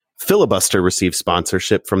Filibuster receives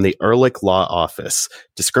sponsorship from the Ehrlich Law Office,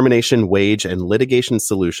 Discrimination, Wage, and Litigation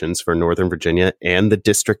Solutions for Northern Virginia and the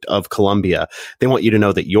District of Columbia. They want you to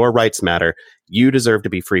know that your rights matter. You deserve to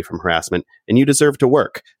be free from harassment, and you deserve to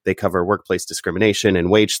work. They cover workplace discrimination and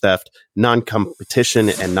wage theft,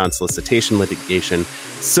 non-competition and non-solicitation litigation,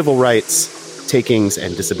 civil rights, takings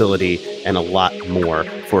and disability, and a lot more.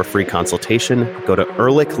 For a free consultation, go to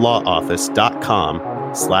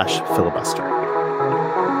ehrlichlawoffice.com/filibuster.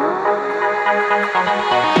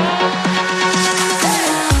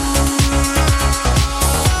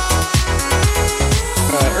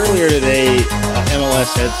 Earlier today,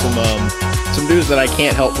 MLS had some news that I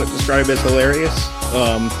can't help but describe as hilarious.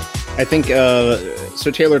 I think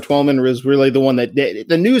so. Taylor Twellman was really the one that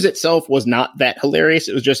the news itself was not that hilarious.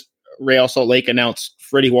 It was just Real Salt Lake announced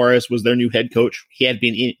Freddie Juarez was their new head coach. He had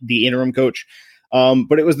been the interim coach,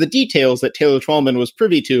 but it was the details that Taylor Twellman was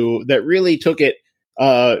privy to that really took it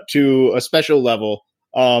to a special level.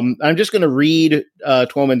 I'm just going to read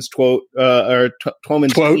Twellman's quote or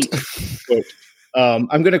Twellman's quote.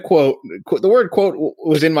 I'm going to quote. The word "quote"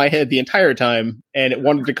 was in my head the entire time, and it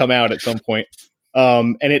wanted to come out at some point,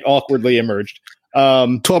 and it awkwardly emerged.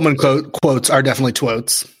 Twellman quotes are definitely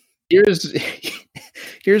twotes. Here's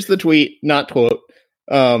the tweet, not quote.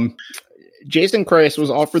 Jason Kreis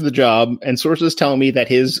was offered the job, and sources tell me that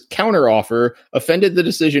his counteroffer offended the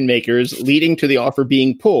decision makers, leading to the offer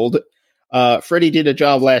being pulled. Freddie did a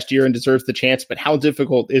job last year and deserves the chance, but how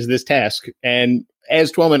difficult is this task? And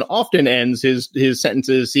as Twellman often ends his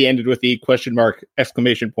sentences, he ended with the question mark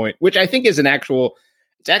exclamation point, which I think is an actually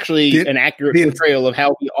an accurate portrayal of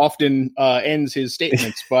how he often ends his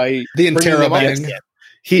statements by the interrogating.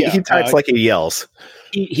 He types like he yells.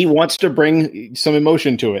 He wants to bring some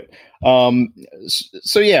emotion to it.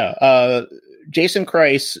 Jason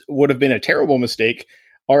Kreis would have been a terrible mistake.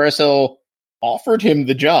 RSL offered him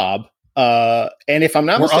the job, and if I'm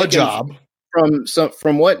not mistaken, a job from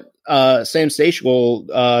what Sam Stachel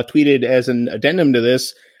tweeted as an addendum to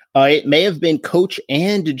this, it may have been coach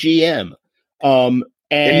and GM.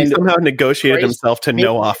 And he somehow negotiated himself to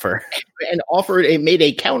no offer. And made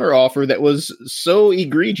a counter offer that was so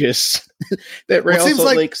egregious that Real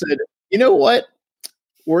Salt Lake said, you know what?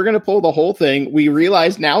 We're going to pull the whole thing. We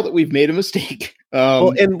realize now that we've made a mistake.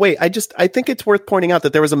 And wait, I think it's worth pointing out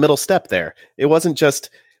that there was a middle step there. It wasn't just,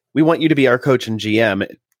 we want you to be our coach and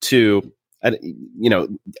GM to,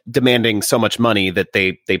 demanding so much money that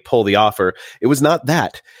they pull the offer. It was not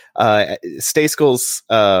that. Stachel's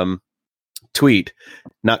tweet,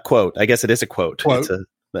 not quote. I guess it is a quote.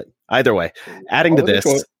 But either way, adding to this,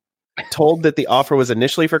 told that the offer was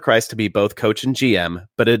initially for Kreis to be both coach and GM,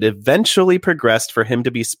 but it eventually progressed for him to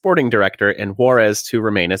be sporting director and Juarez to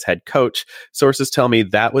remain as head coach. Sources tell me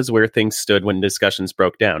that was where things stood when discussions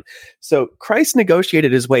broke down. So Kreis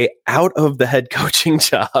negotiated his way out of the head coaching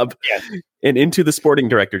job and into the sporting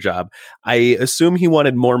director job. I assume he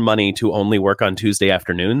wanted more money to only work on Tuesday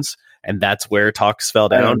afternoons, and that's where talks fell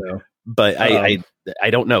down. I don't know. But I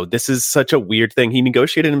don't know. This is such a weird thing. He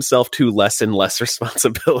negotiated himself to less and less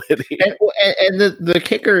responsibility. And the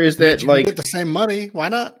kicker is that get the same money. Why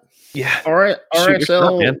not? Yeah.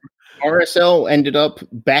 RSL ended up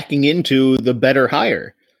backing into the better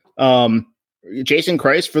hire. Jason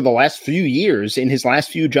Kreis, for the last few years, in his last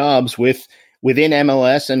few jobs within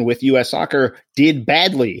MLS and with U.S. Soccer, did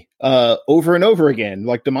badly over and over again,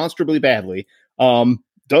 like demonstrably badly.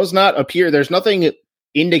 Does not appear. There's nothing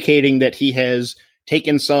indicating that he has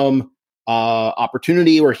taken some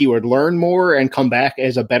opportunity where he would learn more and come back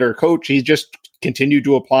as a better coach. He's just continued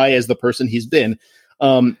to apply as the person he's been.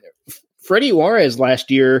 Freddie Juarez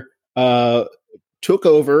last year took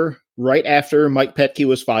over right after Mike Petke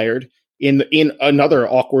was fired in another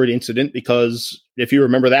awkward incident, because if you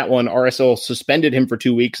remember that one, RSL suspended him for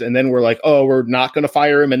 2 weeks and then we're like, oh, we're not going to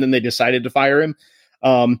fire him. And then they decided to fire him.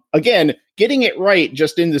 Again, getting it right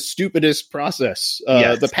just in the stupidest process.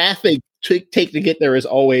 The path they take to get there is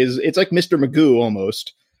always, it's like Mr. Magoo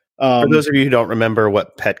almost. For those of you who don't remember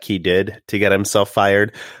what Petke did to get himself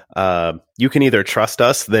fired, you can either trust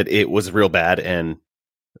us that it was real bad and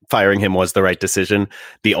firing him was the right decision,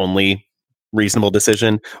 the only reasonable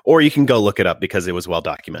decision, or you can go look it up because it was well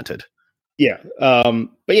documented. Yeah.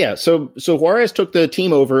 So Juarez took the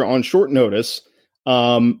team over on short notice,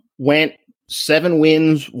 went 7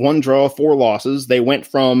 wins, 1 draw, 4 losses. They went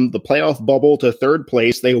from the playoff bubble to 3rd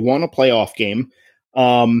place. They won a playoff game.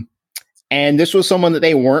 And this was someone that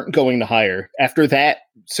they weren't going to hire after that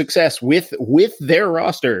success with their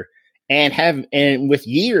roster and with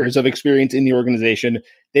years of experience in the organization.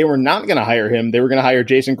 they were not going to hire him. They were going to hire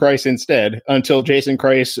Jason Kreis instead until Jason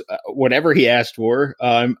Kreis, whatever he asked for.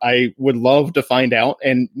 I would love to find out,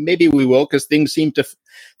 and maybe we will, because things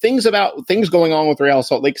going on with Real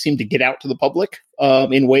Salt Lake seem to get out to the public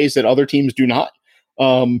in ways that other teams do not.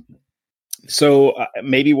 So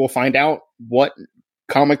maybe we'll find out what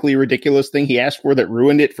comically ridiculous thing he asked for that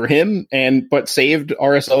ruined it for him, but saved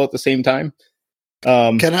RSL at the same time.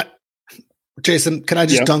 Can I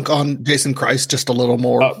just dunk on Jason Kreis just a little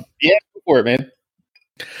more? Yeah, go for it, man.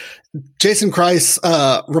 Jason Kreis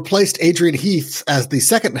replaced Adrian Heath as the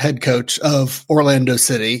second head coach of Orlando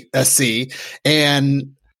City SC,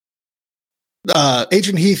 and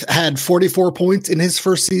Adrian Heath had 44 points in his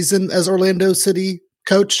first season as Orlando City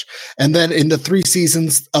coach, and then in the 3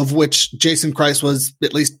 seasons of which Jason Kreis was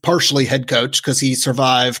at least partially head coach, because he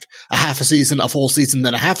survived a half a season, a full season,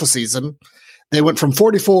 then a half a season, they went from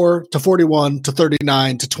 44 to 41 to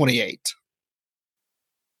 39 to 28.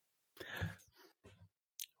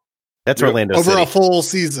 That's Orlando over City. A full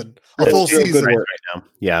season. Right now.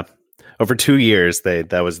 Yeah. Over 2 years,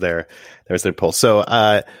 that was their poll. So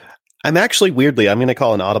I'm actually weirdly, I'm going to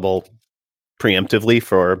call an audible preemptively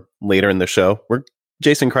for later in the show, where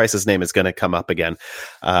Jason Kreis's name is going to come up again.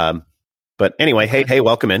 But anyway, hey,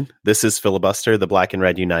 welcome in. This is Filibuster, the Black and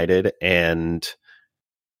Red United, and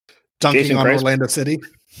dunking Jason on Kreis Orlando City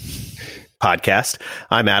podcast.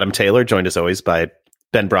 I'm Adam Taylor, joined as always by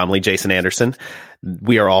Ben Bromley, Jason Anderson.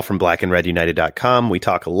 We are all from blackandredunited.com. We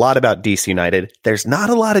talk a lot about DC United. There's not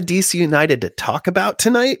a lot of DC United to talk about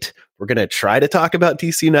tonight. We're going to try to talk about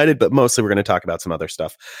DC United, but mostly we're going to talk about some other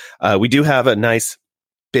stuff. We do have a nice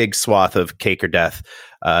big swath of cake or death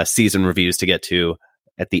season reviews to get to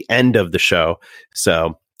at the end of the show.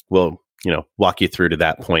 So we'll, walk you through to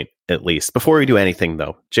that point at least. Before we do anything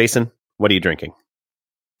though, Jason, what are you drinking?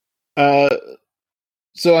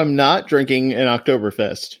 So I'm not drinking an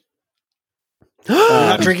Oktoberfest. You're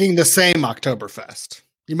not drinking the same Oktoberfest.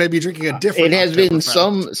 You may be drinking a different. It has been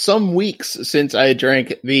some weeks since I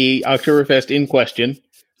drank the Oktoberfest in question.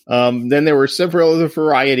 Then there were several other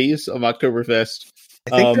varieties of Oktoberfest.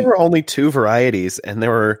 I think there were only 2 varieties, and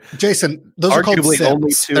there were Jason. Those are called sips.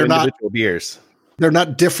 Only 2 They're individual beers. They're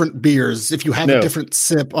not different beers. If you have a different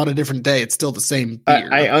sip on a different day, it's still the same beer.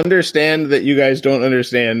 I understand that you guys don't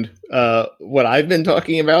understand what I've been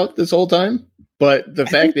talking about this whole time, but the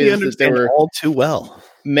fact is that there were all too well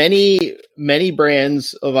many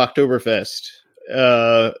brands of Oktoberfest.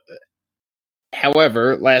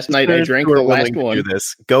 However, last night I drank the last one. Do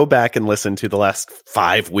this. Go back and listen to the last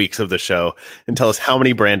 5 weeks of the show and tell us how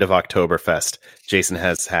many brand of Oktoberfest Jason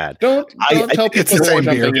has had. Don't tell people who are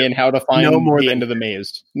jumping in how to find the end of the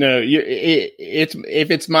maze. No, if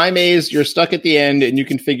it's my maze, you're stuck at the end and you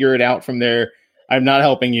can figure it out from there. I'm not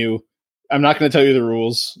helping you. I'm not going to tell you the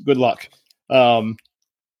rules. Good luck. In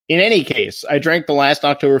any case, I drank the last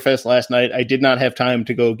Oktoberfest last night. I did not have time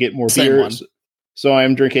to go get more beers, so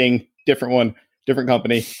I'm drinking different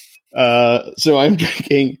company. So I'm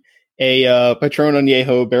drinking a Patron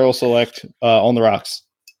Añejo Barrel Select on the rocks.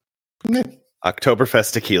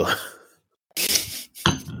 Oktoberfest tequila.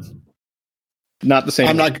 Not the same.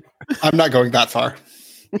 I'm not going that far.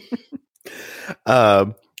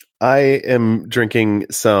 I am drinking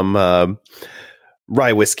some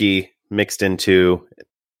rye whiskey mixed into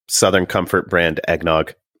Southern Comfort brand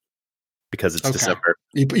eggnog because it's December.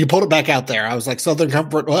 You pulled it back out there. I was like, Southern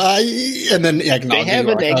Comfort, and then eggnog. They have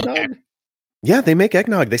an eggnog? Okay. Yeah, they make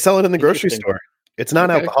eggnog. They sell it in the grocery store. It's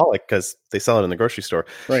not alcoholic because they sell it in the grocery store.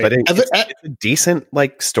 Right. But it's a decent,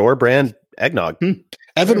 store brand eggnog.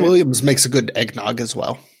 Evan Williams makes a good eggnog as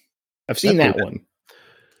well. I've seen that one.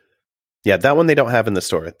 Yeah, that one they don't have in the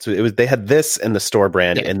store. They had this in the store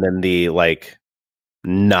brand, and then the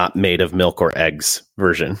not made of milk or eggs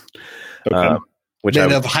version. Okay. Which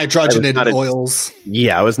made of hydrogenated oils.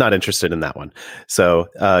 Yeah, I was not interested in that one. So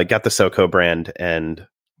got the SoCo brand and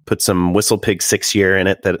put some Whistle Pig 6 year in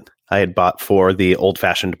it that I had bought for the old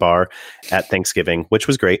fashioned bar at Thanksgiving, which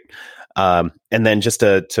was great. And then just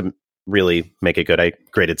to really make it good, I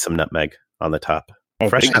grated some nutmeg on the top.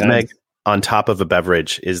 Fresh nutmeg on top of a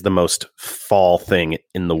beverage is the most fall thing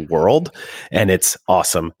in the world, and it's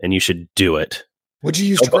awesome, and you should do it. What'd you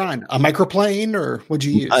use to grind? A microplane, or what'd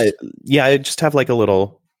you use? I just have a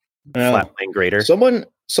little flat plane grater.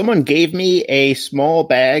 Someone gave me a small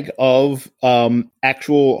bag of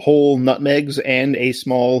actual whole nutmegs and a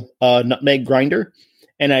small nutmeg grinder,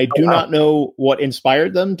 and I do not know what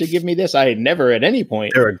inspired them to give me this. I had never at any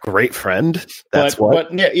point. They're a great friend. That's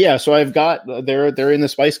but yeah. So I've got they're in the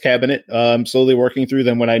spice cabinet. Slowly working through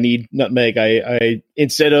them when I need nutmeg. I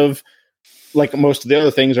instead of like most of the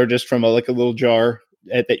other things are just from a little jar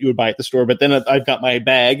that you would buy at the store. But then I've got my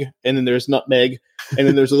bag, and then there's nutmeg, and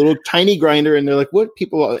then there's a little tiny grinder, and they're like, what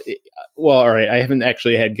people? Well, all right, I haven't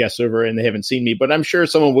actually had guests over, and they haven't seen me, but I'm sure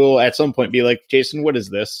someone will at some point be like, Jason, what is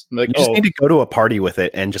this? I'm like, you just need to go to a party with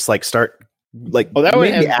it and just like start like. Oh, that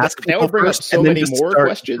would bring up so many more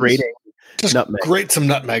questions. Just nutmeg. grate some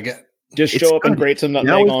nutmeg. Just show up and grate some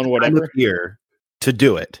nutmeg on whatever. Here to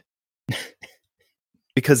do it,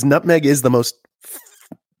 because nutmeg is the most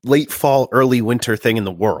late fall, early winter thing in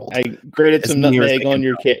the world. I grated some nutmeg on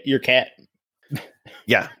your cat.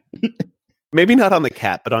 Yeah, maybe not on the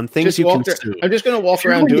cat, but on things you consume. I'm just going to walk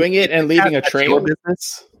around doing it and leaving a trail.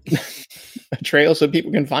 A trail so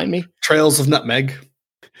people can find me. Trails of nutmeg.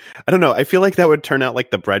 I don't know. I feel like that would turn out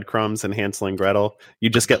like the breadcrumbs in Hansel and Gretel. You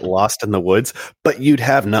just get lost in the woods, but you'd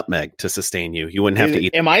have nutmeg to sustain you. You wouldn't have to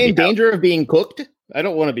eat. Am I in danger of being cooked? I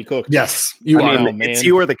don't want to be cooked. Yes, you are. Man. It's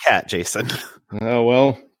you or the cat, Jason. Oh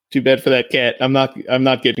well, too bad for that cat. I'm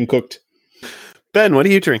not getting cooked. Ben, what are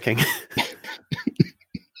you drinking?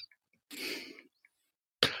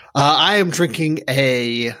 I am drinking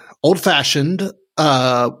a old-fashioned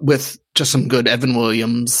with just some good Evan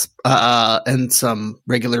Williams and some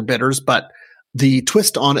regular bitters. But the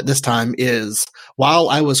twist on it this time is while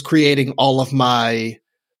I was creating all of my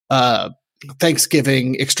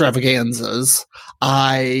Thanksgiving extravaganzas,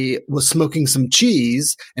 I was smoking some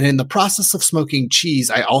cheese. And in the process of smoking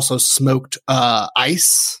cheese, I also smoked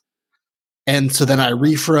ice. And so then I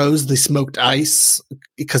refroze the smoked ice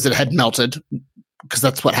because it had melted, because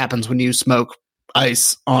that's what happens when you smoke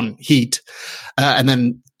ice on heat. And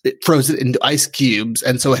then it froze it into ice cubes.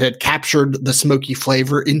 And so it had captured the smoky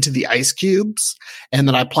flavor into the ice cubes. And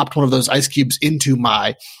then I plopped one of those ice cubes into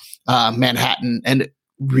my Manhattan, and it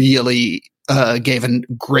really gave a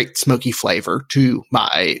great smoky flavor to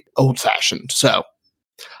my old fashioned. So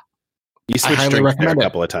you switched drinks there a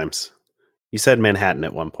couple of times. You said Manhattan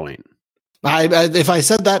at one point. If I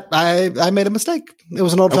said that, I made a mistake. It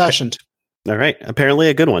was an old fashioned. All right. Apparently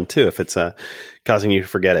a good one too, if it's causing you to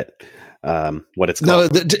forget it. What it's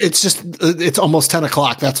called. No, it's almost 10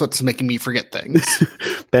 o'clock. That's what's making me forget things.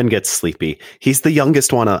 Ben gets sleepy. He's the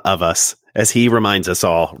youngest one of us, as he reminds us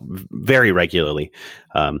all very regularly.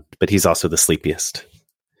 But he's also the sleepiest.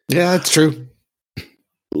 Yeah, it's true.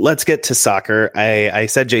 Let's get to soccer. I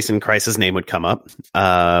said Jason Kreis's name would come up.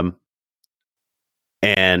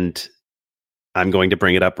 And I'm going to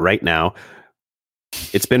bring it up right now.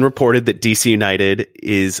 It's been reported that DC United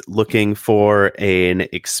is looking for an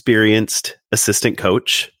experienced assistant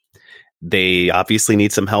coach. They obviously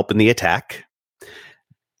need some help in the attack.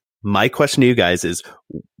 My question to you guys is,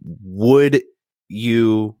 would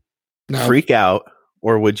you freak out,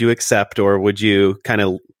 or would you accept, or would you kind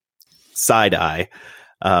of side-eye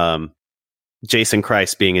Jason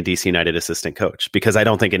Kreis being a DC United assistant coach? Because I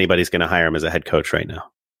don't think anybody's going to hire him as a head coach right now.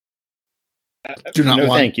 Do not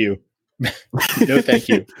want. Thank you. No, thank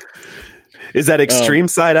you. Is that extreme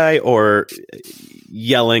side eye or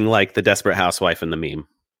yelling like the desperate housewife in the meme?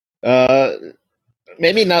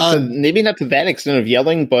 Maybe not to that extent of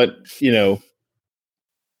yelling, but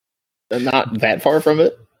not that far from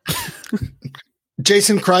it.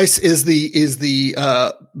 Jason Kreis is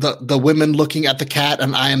the women looking at the cat,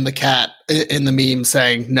 and I am the cat in the meme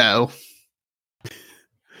saying no.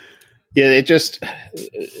 Yeah, it just.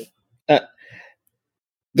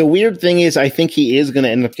 The weird thing is, I think he is going to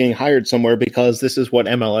end up getting hired somewhere, because this is what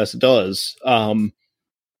MLS does.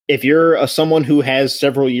 If you're someone who has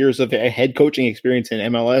several years of head coaching experience in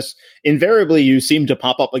MLS, invariably you seem to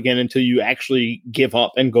pop up again until you actually give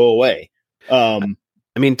up and go away. I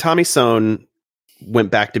mean, Tommy Sohn went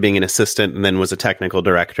back to being an assistant and then was a technical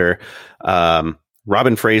director.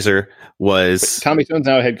 Robin Fraser was... Tommy Sohn's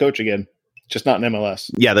now a head coach again, just not in MLS.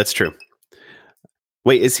 Yeah, that's true.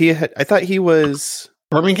 Wait, is he? I thought he was...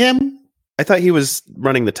 Birmingham? I thought he was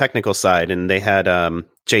running the technical side, and they had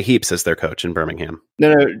Jay Heaps as their coach in Birmingham.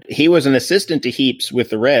 No, he was an assistant to Heaps with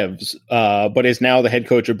the Revs, but is now the head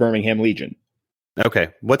coach of Birmingham Legion. Okay,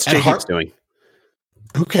 what's Jay Heaps doing?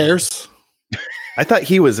 Who cares? I thought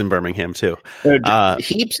he was in Birmingham too.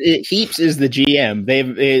 Heaps is the GM.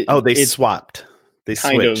 They swapped. They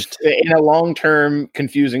switched in a long-term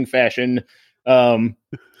confusing fashion. Yeah,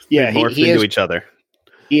 morphed into each other.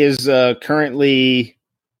 He is currently,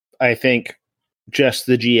 I think, just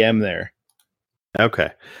the GM there.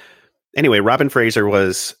 Okay. Anyway, Robin Fraser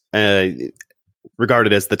was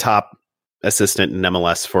regarded as the top assistant in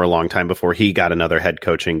MLS for a long time before he got another head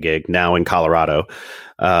coaching gig, now in Colorado.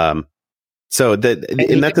 So and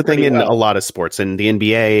that's the thing in a lot of sports, in the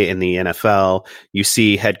NBA, in the NFL, you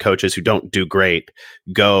see head coaches who don't do great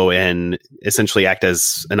go and essentially act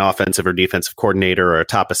as an offensive or defensive coordinator or a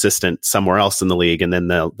top assistant somewhere else in the league, and then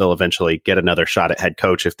they'll eventually get another shot at head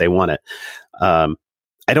coach if they want it.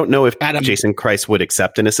 I don't know if Jason Kreis would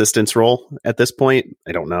accept an assistant's role at this point.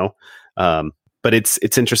 I don't know, but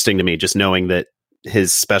it's interesting to me just knowing that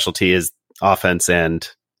his specialty is offense, and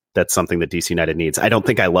that's something that DC United needs. I don't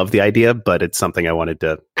think I love the idea, but it's something I wanted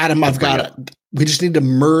to. Adam, I've got it. We just need to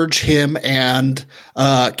merge him and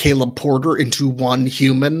Caleb Porter into one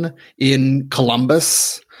human in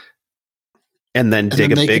Columbus. And then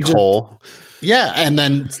dig a big hole. Yeah, and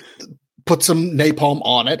then put some napalm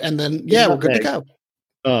on it, and then, we're good to go.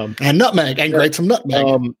 And nutmeg, and grate some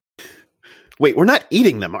nutmeg. Wait, we're not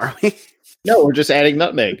eating them, are we? No, we're just adding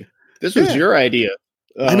nutmeg. This was your idea.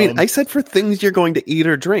 I mean, I said for things you're going to eat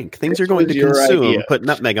or drink, things you're going to consume, put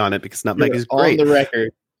nutmeg on it because nutmeg is great. On the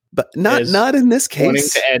record, but not in this case. Wanting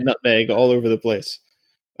to add nutmeg all over the place.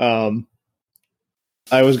 I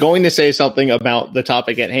was going to say something about the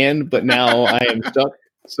topic at hand, but now I am stuck.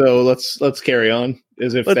 So let's carry on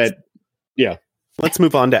as if Let's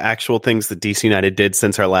move on to actual things that DC United did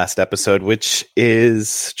since our last episode, which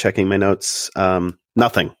is, checking my notes,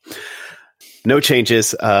 nothing. No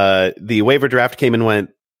changes. The waiver draft came and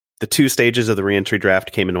went. The 2 stages of the reentry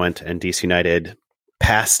draft came and went, and DC United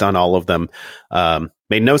passed on all of them.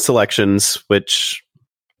 Made no selections, which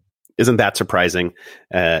isn't that surprising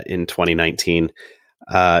in 2019.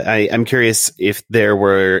 I'm curious if there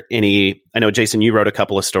were any. I know, Jason, you wrote a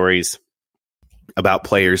couple of stories about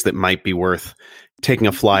players that might be worth taking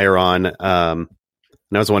a flyer on. And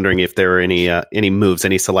I was wondering if there were any moves,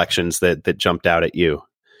 any selections that jumped out at you.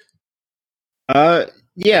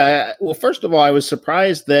 Well, first of all, I was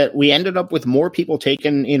surprised that we ended up with more people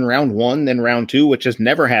taken in round 1 than round 2, which has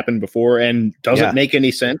never happened before and doesn't make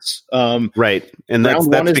any sense. Right. And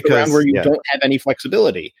round 1 is the round where you don't have any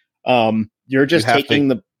flexibility. You're just taking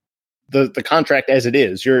the contract as it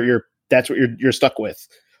is. That's what you're stuck with.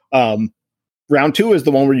 Round 2 is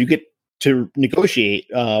the one where you get to negotiate.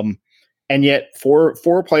 And yet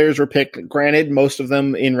four players were picked. Granted, most of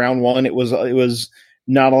them in round 1, it was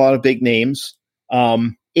not a lot of big names.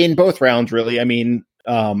 In both rounds, really. I mean,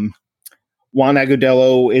 Juan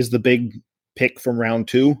Agudelo is the big pick from round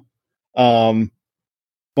 2.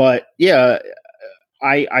 But yeah,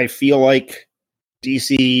 I feel like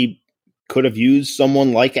DC could have used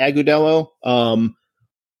someone like Agudelo.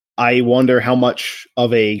 I wonder how much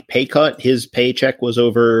of a pay cut. His paycheck was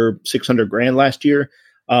over $600,000 last year.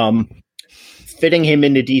 Fitting him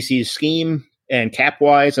into DC's scheme and cap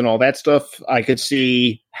wise and all that stuff, I could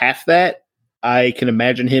see half that. I can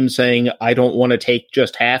imagine him saying, I don't want to take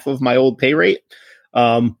just half of my old pay rate,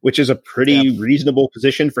 which is a pretty reasonable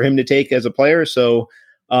position for him to take as a player. So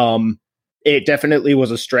it definitely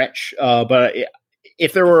was a stretch. But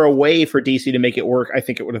if there were a way for DC to make it work, I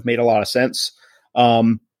think it would have made a lot of sense.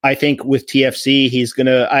 I think with TFC, he's going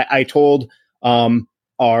to, I told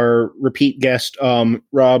our repeat guest,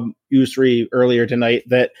 Rob Usry, earlier tonight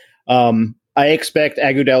that I expect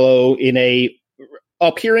Agudelo in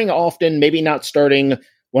appearing often, maybe not starting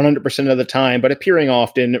 100% of the time, but appearing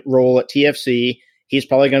often role at TFC. He's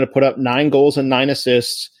probably going to put up 9 goals and 9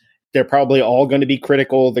 assists. They're probably all going to be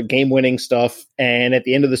critical, the game-winning stuff. And at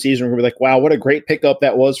the end of the season, we're going to be like, wow, what a great pickup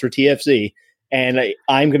that was for TFC. And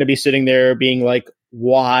I'm going to be sitting there being like,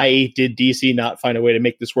 why did DC not find a way to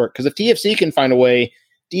make this work? Because if TFC can find a way,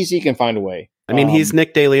 DC can find a way. I mean, he's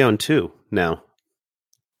Nick DeLeon too now.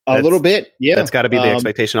 A little bit, yeah. That's got to be the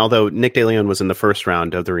expectation. Although Nick DeLeon was in the first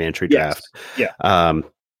round of the reentry draft,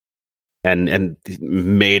 and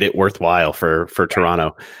made it worthwhile for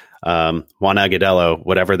Toronto. Juan Agudelo,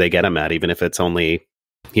 whatever they get him at, even if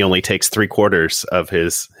he only takes 3/4 of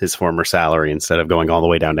his former salary instead of going all the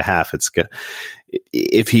way down to half. It's good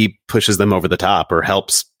if he pushes them over the top or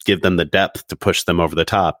helps give them the depth to push them over the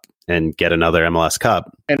top and get another MLS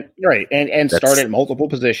Cup. And start at multiple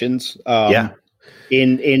positions.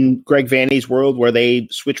 In Greg Vanney's world where they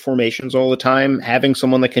switch formations all the time, having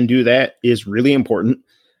someone that can do that is really important.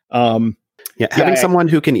 Having someone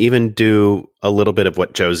who can even do a little bit of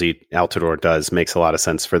what Jozy Altidore does makes a lot of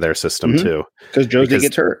sense for their system too. Because Jozy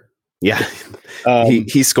gets hurt. Yeah,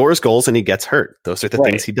 he scores goals and he gets hurt. Those are the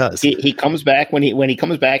things he does. He comes back when he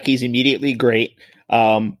comes back, he's immediately great.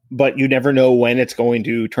 But you never know when it's going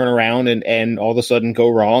to turn around and all of a sudden go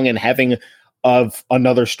wrong. And having of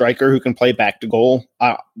another striker who can play back to goal,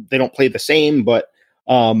 they don't play the same, but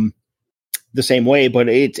the same way. But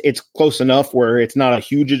it's close enough where it's not a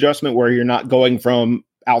huge adjustment where you're not going from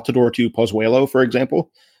Altidore to Pozuelo, for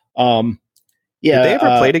example. Yeah. Did they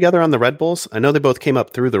ever play together on the Red Bulls? I know they both came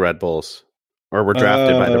up through the Red Bulls or were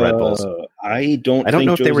drafted by the Red Bulls. I don't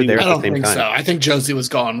know if they were there at the same time. So. I think Josie was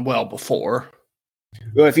gone well before.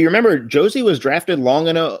 Well, if you remember, Josie was drafted long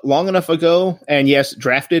enough ago, and yes,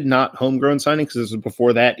 drafted, not homegrown signing, because this was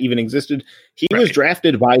before that even existed. He was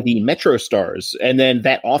drafted by the Metro Stars, and then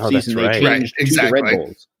that offseason they changed to the Red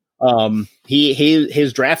Bulls.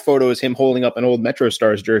 His draft photo is him holding up an old Metro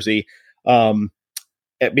Stars jersey,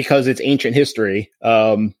 because it's ancient history.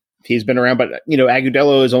 He's been around, but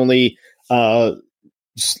Agudelo is only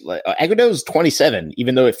Agudelo's 27,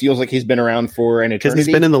 even though it feels like he's been around for an eternity. Because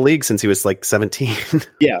he's been in the league since he was like 17.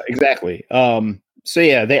 Yeah, exactly. So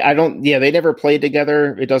yeah, they never played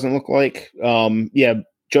together. It doesn't look like.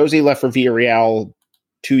 Josie left for Villarreal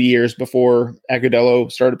 2 years before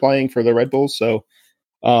Agudelo started playing for the Red Bulls. So,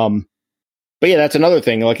 but yeah, that's another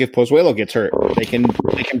thing. Like if Pozuelo gets hurt, they can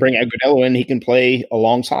bring Agudelo in. He can play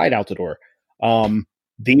alongside Altidore.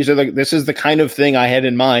 This is the kind of thing I had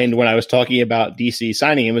in mind when I was talking about DC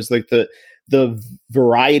signing him. Is like the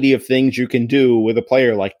variety of things you can do with a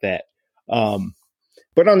player like that.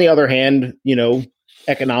 But on the other hand,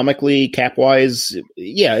 economically, cap wise,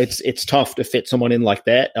 yeah, it's tough to fit someone in like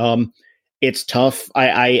that. It's tough.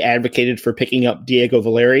 I advocated for picking up Diego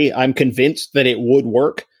Valeri. I'm convinced that it would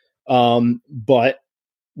work. But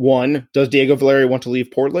one, does Diego Valeri want to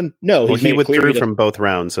leave Portland? No, he withdrew from both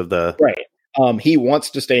rounds of the right. He wants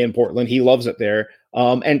to stay in Portland. He loves it there.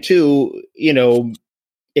 And two,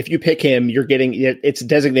 if you pick him, you're getting it's a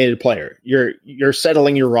designated player. You're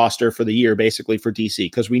settling your roster for the year, basically for DC,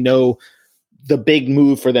 because we know the big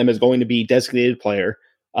move for them is going to be designated player.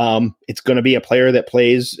 It's going to be a player that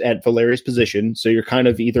plays at Valeri's position. So you're kind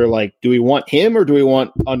of either like, do we want him or do we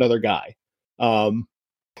want another guy?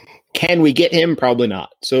 Can we get him? Probably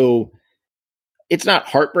not. So it's not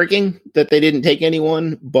heartbreaking that they didn't take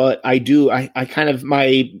anyone, but I kind of,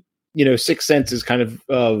 my, sixth sense is kind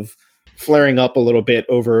of flaring up a little bit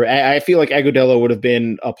over. I feel like Agudelo would have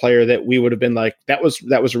been a player that we would have been like, that was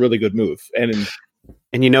a really good move. And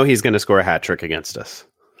he's going to score a hat trick against us.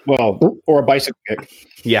 Well, or a bicycle kick.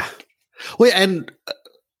 Yeah. Well, and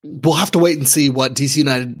we'll have to wait and see what DC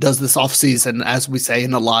United does this offseason, as we say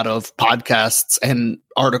in a lot of podcasts and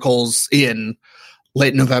articles in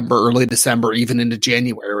late November, early December, even into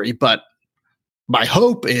January. But my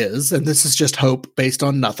hope is, and this is just hope based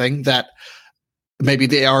on nothing, that maybe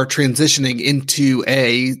they are transitioning into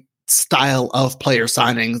a style of player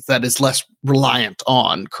signings that is less reliant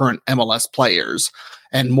on current MLS players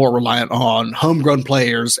and more reliant on homegrown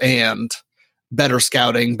players and better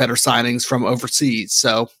scouting, better signings from overseas.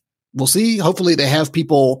 So we'll see. Hopefully they have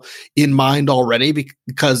people in mind already,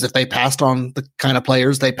 because if they passed on the kind of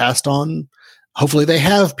players they passed on, hopefully they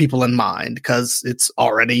have people in mind, because it's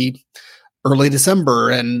already early December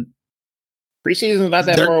and preseason is not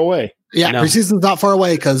that far away. Yeah, no. Preseason's not far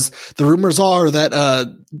away, because the rumors are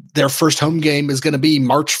that their first home game is going to be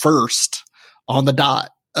March 1st on the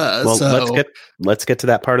dot. Let's get to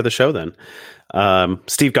that part of the show then.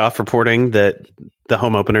 Steve Goff reporting that the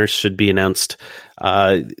home openers should be announced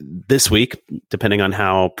this week, depending on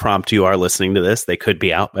how prompt you are listening to this. They could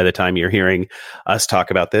be out by the time you're hearing us talk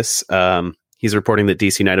about this. He's reporting that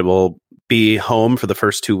DC United will be home for the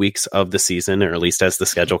first 2 weeks of the season, or at least as the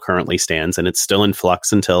schedule currently stands, and it's still in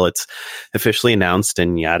flux until it's officially announced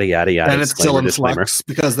and yada, yada, yada. And it's still in flux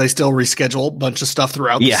because they still reschedule a bunch of stuff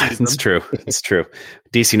throughout the season. Yeah, it's true. It's true.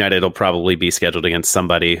 DC United will probably be scheduled against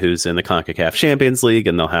somebody who's in the CONCACAF Champions League,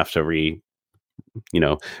 and they'll have to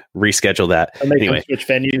reschedule that. Anyway, switch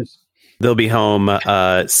venues. They'll be home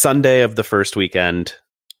Sunday of the first weekend,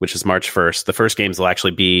 which is March 1st. The first games will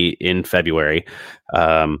actually be in February.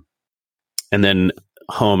 And then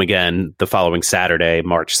home again the following Saturday,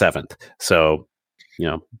 March 7th. So,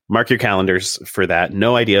 mark your calendars for that.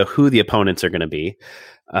 No idea who the opponents are going to be.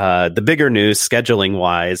 The bigger news, scheduling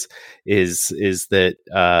wise, is that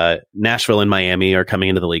Nashville and Miami are coming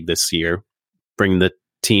into the league this year, bringing the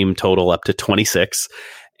team total up to 26.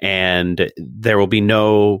 And there will be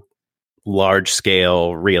no large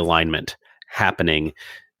scale realignment happening.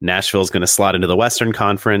 Nashville is going to slot into the Western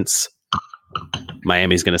Conference.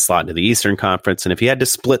 Miami's going to slot into the Eastern Conference. And if you had to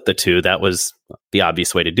split the two, that was the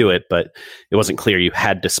obvious way to do it, but it wasn't clear you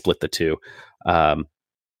had to split the two,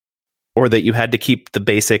 or that you had to keep the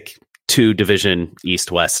basic 2 division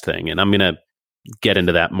East-West thing. And I'm going to get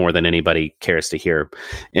into that more than anybody cares to hear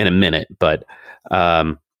in a minute. But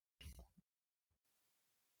the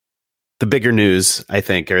bigger news, I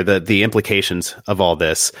think, or the implications of all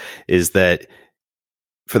this is that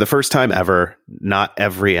for the first time ever, not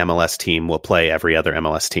every MLS team will play every other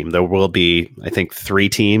MLS team. There will be, I think, 3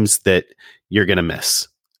 teams that you're going to miss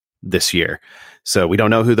this year. So we don't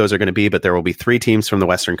know who those are going to be, but there will be 3 teams from the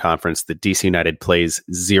Western Conference that DC United plays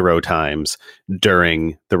 0 times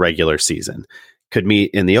during the regular season. Could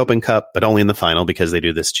meet in the Open Cup, but only in the final because they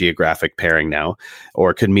do this geographic pairing now,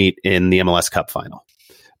 or could meet in the MLS Cup final.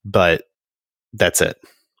 But that's it.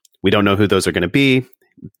 We don't know who those are going to be.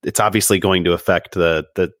 It's obviously going to affect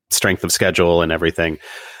the strength of schedule and everything,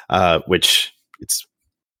 which it's,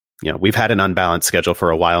 we've had an unbalanced schedule for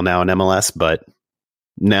a while now in MLS, but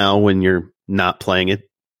now when you're not playing it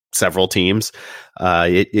several teams,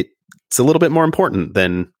 it's a little bit more important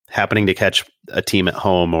than happening to catch a team at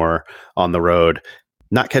home or on the road.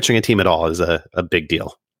 Not catching a team at all is a big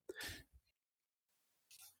deal.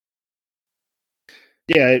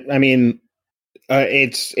 Yeah, I mean,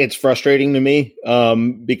 it's frustrating to me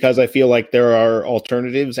because I feel like there are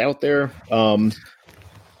alternatives out there. Adam,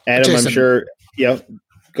 Jason, I'm sure. Yeah,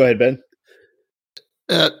 go ahead, Ben.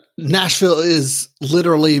 Nashville is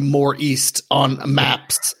literally more east on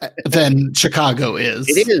maps than Chicago is.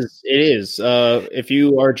 It is. If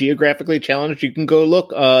you are geographically challenged, you can go look.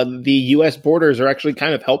 The U.S. borders are actually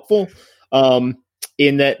kind of helpful.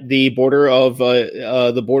 In that the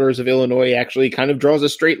borders of Illinois actually kind of draws a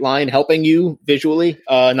straight line, helping you visually.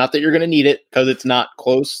 Not that you're going to need it because it's not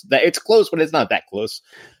close. It's close, but it's not that close.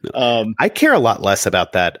 I care a lot less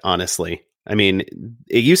about that, honestly. I mean,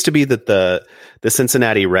 it used to be that the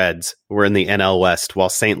Cincinnati Reds were in the NL West, while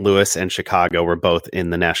St. Louis and Chicago were both in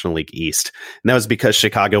the National League East. And that was because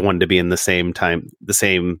Chicago wanted to be in the same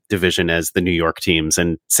division as the New York teams,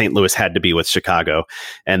 and St. Louis had to be with Chicago,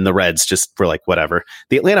 and the Reds just were like, whatever.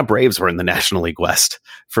 The Atlanta Braves were in the National League West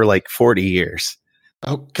for like 40 years,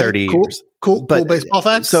 30 years. Cool baseball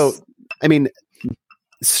facts. So, I mean,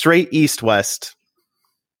 straight East-West,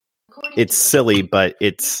 it's silly, but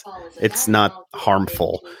it's not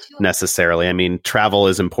harmful necessarily. I mean, travel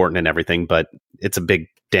is important and everything, but it's a big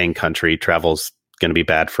dang country. Travel's going to be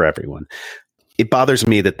bad for everyone. It bothers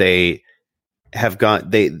me that they have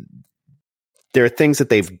there are things that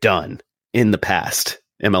they've done in the past,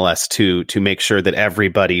 MLS, to make sure that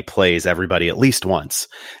everybody plays everybody at least once.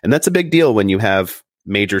 And that's a big deal when you have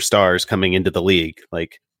major stars coming into the league,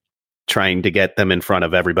 like trying to get them in front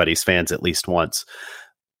of everybody's fans at least once.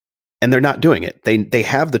 And they're not doing it. They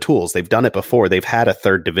have the tools. They've done it before. They've had a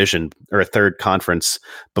third division or a third conference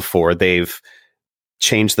before. They've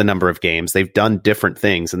changed the number of games. They've done different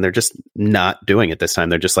things, and they're just not doing it this time.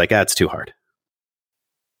 They're just like, it's too hard.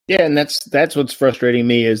 Yeah, and that's what's frustrating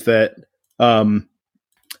me is that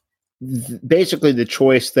basically the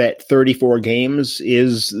choice that 34 games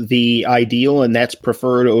is the ideal, and that's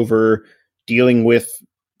preferred over dealing with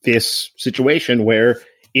this situation where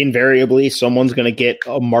invariably someone's going to get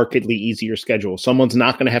a markedly easier schedule. Someone's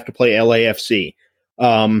not going to have to play LAFC.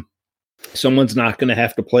 Someone's not going to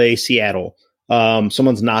have to play Seattle.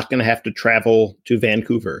 Someone's not going to have to travel to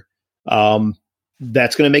Vancouver.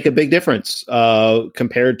 That's going to make a big difference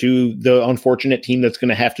compared to the unfortunate team that's going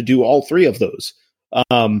to have to do all 3 of those.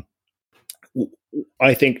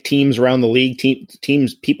 I think teams around the league,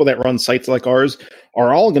 teams, people that run sites like ours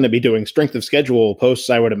are all going to be doing strength of schedule posts,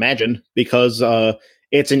 I would imagine, because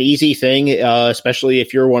it's an easy thing, especially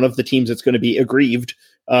if you're one of the teams that's going to be aggrieved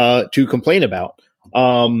to complain about.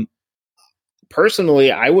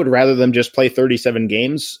 Personally, I would rather them just play 37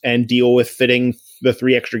 games and deal with fitting the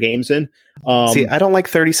 3 extra games in. See, I don't like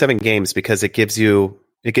 37 games because it gives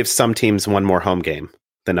some teams one more home game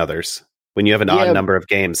than others. When you have an odd number of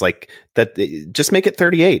games like that, just make it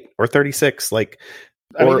 38 or 36, like,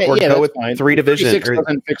 or go with fine. 3 divisions. 36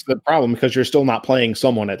 doesn't fix the problem because you're still not playing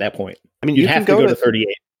someone at that point. I mean, you have to go to 38.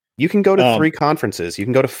 You can go to 3 conferences. You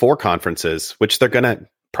can go to 4 conferences, which they're going to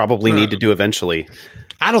probably need to do eventually.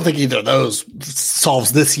 I don't think either of those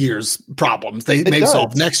solves this year's problems. They may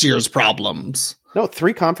solve next year's problems. No,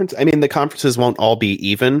 3 conferences. I mean, the conferences won't all be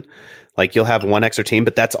even. Like, you'll have 1 extra team,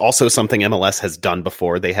 but that's also something MLS has done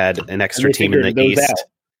before. They had an extra team in the East.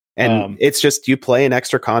 And it's just you play an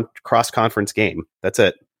extra cross-conference game. That's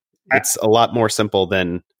it. It's a lot more simple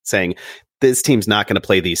than saying this team's not going to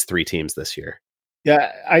play these 3 teams this year.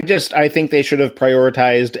 Yeah, I think they should have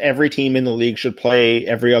prioritized every team in the league should play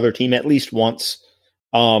every other team at least once.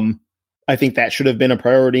 I think that should have been a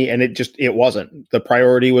priority, and it wasn't. The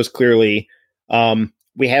priority was clearly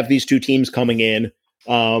we have these 2 teams coming in.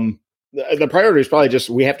 The priority is probably just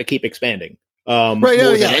we have to keep expanding. Right?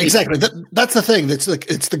 Yeah, exactly. That's the thing. That's like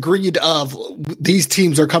it's the greed of these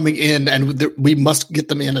teams are coming in, and we must get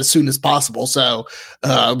them in as soon as possible. So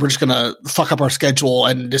we're just gonna fuck up our schedule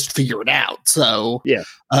and just figure it out. So yeah,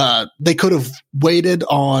 they could have waited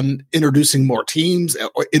on introducing more teams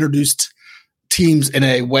or introduced teams in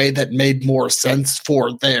a way that made more sense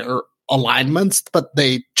for their alignments, but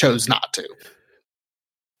they chose not to.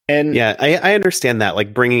 And yeah, I understand that. Like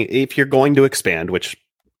if you're going to expand, which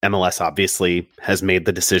MLS obviously has made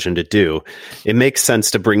the decision to do, it makes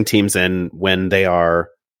sense to bring teams in when they are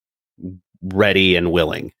ready and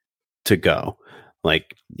willing to go.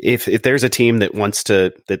 Like if there's a team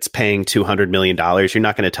that's paying $200 million, you're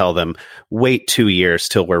not going to tell them, wait 2 years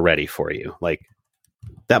till we're ready for you. Like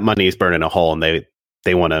that money is burning a hole and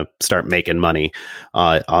they want to start making money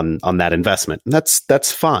on that investment. And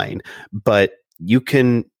that's fine. But you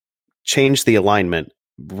can change the alignment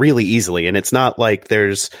really easily. And it's not like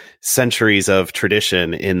there's centuries of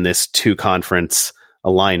tradition in this 2-conference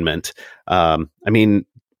alignment. I mean,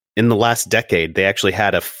 in the last decade, they actually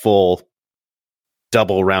had a full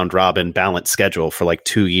double round robin balanced schedule for like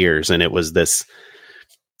 2 years. And it was this,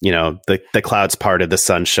 the clouds parted, the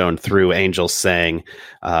sun shone through, angels sang.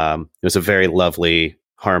 It was a very lovely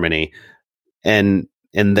harmony. And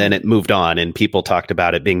then it moved on and people talked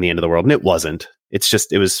about it being the end of the world. And it wasn't.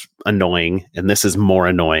 It was annoying. And this is more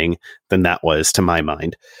annoying than that was to my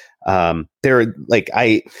mind.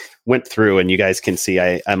 I went through and you guys can see,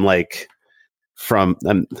 I can't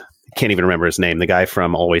even remember his name. The guy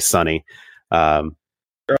from Always Sunny.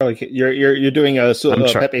 Charlie, you're doing a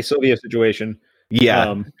Pepe Sylvia situation.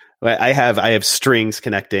 Yeah. I have strings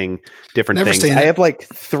connecting different things. I have like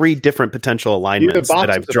 3 different potential alignments that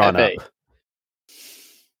I've drawn up.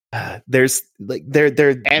 There's like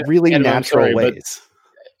they're really natural ways.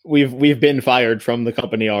 We've been fired from the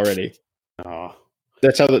company already. Oh,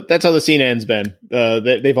 that's how the scene ends, Ben.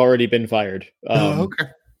 They've already been fired. Okay.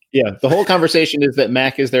 Yeah, the whole conversation is that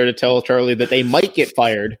Mac is there to tell Charlie that they might get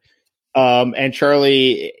fired. And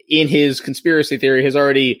Charlie, in his conspiracy theory, has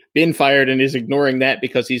already been fired and is ignoring that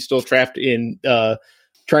because he's still trapped in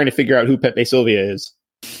trying to figure out who Pepe Sylvia is.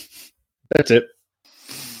 That's it.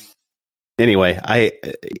 Anyway,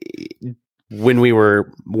 when we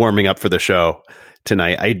were warming up for the show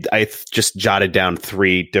tonight, I just jotted down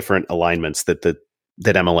 3 different alignments that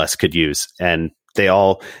MLS could use, and they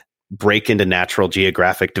all break into natural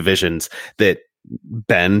geographic divisions that,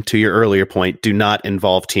 Ben, to your earlier point, do not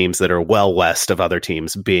involve teams that are well west of other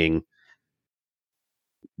teams being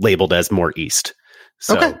labeled as more east.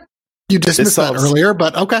 So okay. You dismissed that earlier,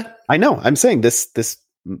 but okay. I know. I'm saying this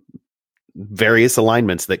various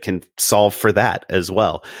alignments that can solve for that as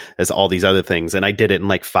well as all these other things. And I did it in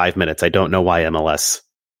like 5 minutes. I don't know why MLS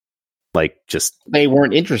they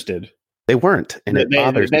weren't interested. They weren't. And it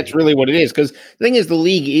bothers me. That's really what it is. Because the thing is, the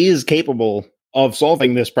league is capable of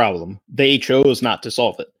solving this problem. They chose not to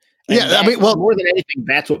solve it. And more than anything,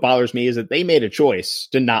 that's what bothers me, is that they made a choice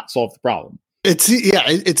to not solve the problem. It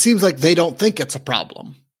seems like they don't think it's a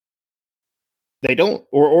problem. They don't,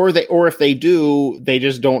 or if they do, they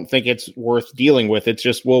just don't think it's worth dealing with. It's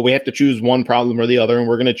just, well, we have to choose one problem or the other, and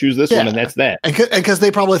we're going to choose this one, and that's that. And because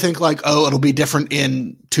they probably think like, oh, it'll be different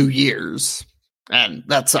in 2 years, and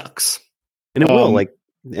that sucks. And it will,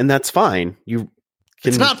 and that's fine.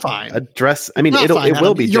 It's not fine. Address. I mean, it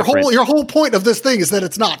will be different. Your whole point of this thing is that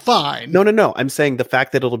it's not fine. No. I'm saying the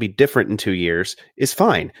fact that it'll be different in 2 years is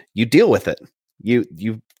fine. You deal with it. You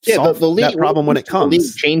solve the league, that problem when it comes. The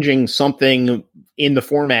league changing something in the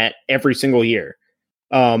format every single year.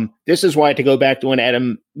 This is why, to go back to when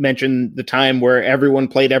Adam mentioned the time where everyone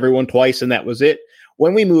played everyone twice and that was it.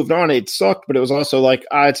 When we moved on, it sucked, but it was also like,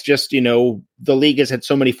 it's just, the league has had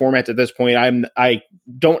so many formats at this point. I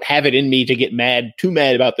don't have it in me to get too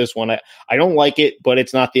mad about this one. I don't like it, but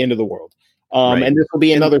it's not the end of the world. Right. And this will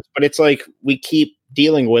be another, but it's like, we keep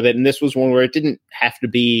dealing with it. And this was one where it didn't have to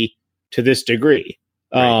be to this degree.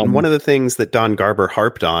 Right. One of the things that Don Garber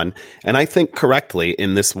harped on, and I think correctly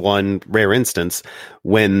in this one rare instance,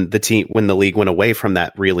 when the league went away from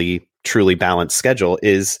that really truly balanced schedule,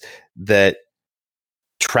 is that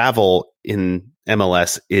travel in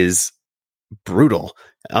MLS is brutal,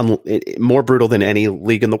 more brutal than any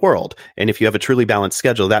league in the world. And if you have a truly balanced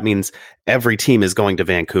schedule, that means every team is going to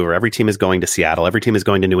Vancouver, every team is going to Seattle, every team is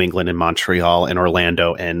going to New England and Montreal and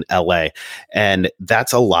Orlando and LA. And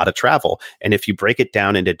that's a lot of travel. And if you break it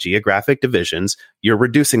down into geographic divisions, you're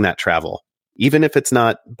reducing that travel, even if it's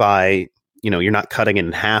not by, you're not cutting it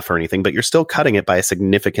in half or anything, but you're still cutting it by a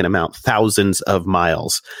significant amount, thousands of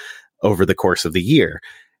miles over the course of the year,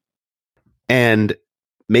 and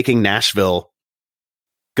making Nashville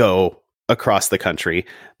go across the country,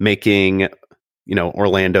 making,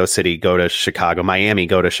 Orlando City go to Chicago, Miami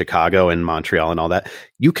go to Chicago and Montreal and all that.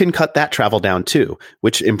 You can cut that travel down too,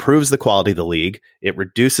 which improves the quality of the league. It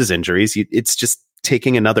reduces injuries. It's just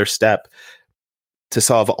taking another step to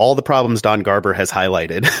solve all the problems Don Garber has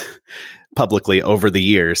highlighted publicly over the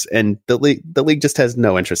years, and the league just has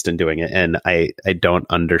no interest in doing it, and I don't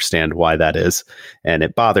understand why that is, and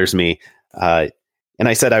it bothers me. And And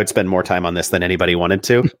I said I would spend more time on this than anybody wanted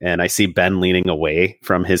to. And I see Ben leaning away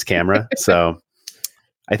from his camera. So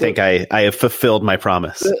I think I have fulfilled my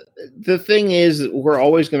promise. The thing is, we're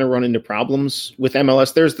always going to run into problems with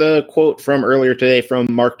MLS. There's the quote from earlier today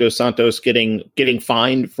from Mark Dos Santos getting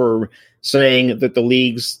fined for saying that the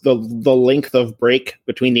league's the length of break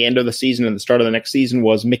between the end of the season and the start of the next season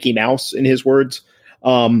was Mickey Mouse, in his words.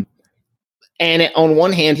 And on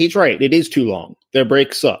one hand, he's right. It is too long. Their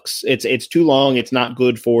break sucks. It's too long. It's not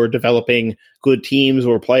good for developing good teams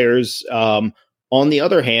or players. On the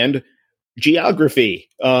other hand, geography,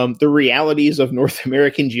 the realities of North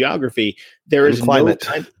American geography. There is no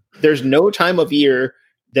time. There's no time of year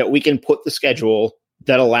that we can put the schedule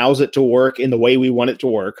that allows it to work in the way we want it to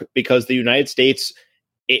work, because the United States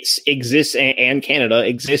exists and Canada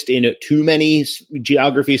exist in too many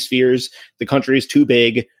geography spheres. The country is too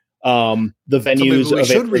big. The venues so we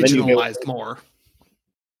should regionalize more.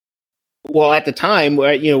 Well, at the time,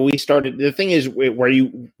 we started. The thing is, where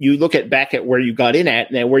you look back at where you got in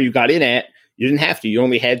at, and where you got in at, you didn't have to. You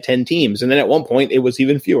only had 10 teams, and then at one point it was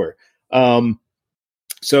even fewer.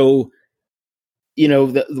 So,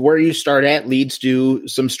 where you start at leads to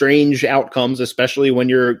some strange outcomes, especially when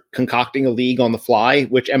you're concocting a league on the fly,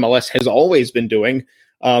 which MLS has always been doing,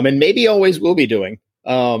 and maybe always will be doing.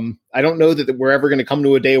 I don't know that we're ever going to come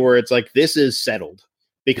to a day where it's like, this is settled.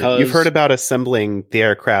 Because you've heard about assembling the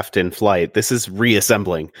aircraft in flight. This is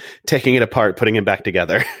reassembling, taking it apart, putting it back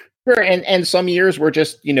together. Sure, and some years we're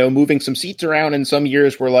just moving some seats around, and some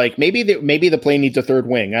years we're like, maybe the plane needs a third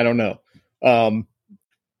wing. I don't know.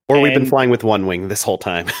 Or we've been flying with one wing this whole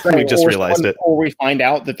time. Right, we just realized it. Or we find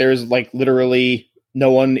out that there's like literally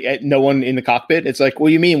no one in the cockpit. It's like, what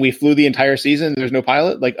do you mean we flew the entire season? There's no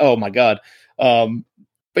pilot? Like, oh my God.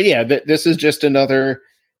 But yeah, this is just another.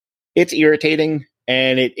 It's irritating.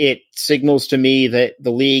 And it signals to me that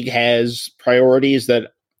the league has priorities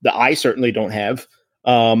that I certainly don't have.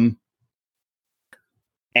 And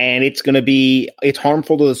it's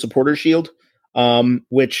harmful to the supporter shield,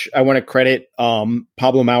 which I want to credit.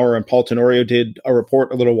 Pablo Maurer and Paul Tenorio did a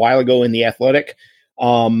report a little while ago in The Athletic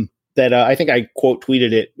that I think I quote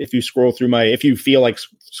tweeted it. If you feel like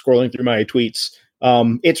scrolling through my tweets,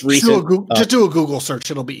 it's recent. Just do a Google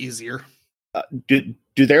search. It'll be easier. Do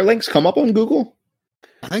their links come up on Google?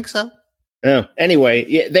 I think so. Anyway,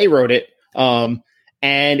 yeah, they wrote it. And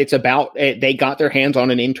it's about, they got their hands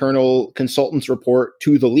on an internal consultant's report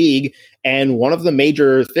to the league. And one of the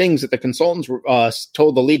major things that the consultants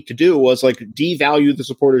told the league to do was like devalue the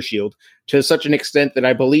supporter shield to such an extent that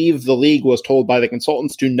I believe the league was told by the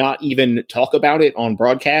consultants to not even talk about it on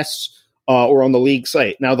broadcasts or on the league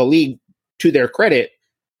site. Now, the league, to their credit,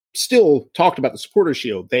 still talked about the supporter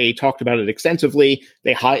shield. They talked about it extensively.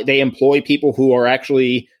 They employ people who are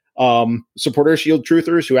actually supporter shield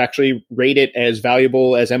truthers who actually rate it as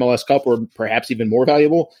valuable as MLS Cup, or perhaps even more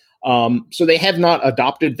valuable. So they have not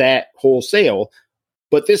adopted that wholesale,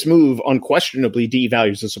 but this move unquestionably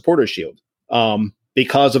devalues the supporter shield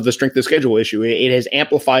because of the strength of schedule issue. It has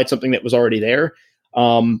amplified something that was already there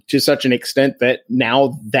to such an extent that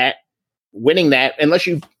now that winning that, unless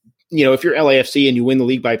if you're LAFC and you win the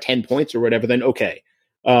league by 10 points or whatever, then okay.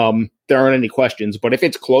 There aren't any questions. But if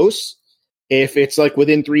it's close, if it's like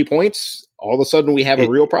within 3 points, all of a sudden we have a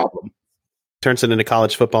real problem. Turns it into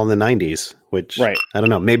college football in the 90s, which right. I don't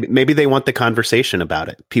know. Maybe they want the conversation about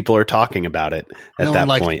it. People are talking about it at that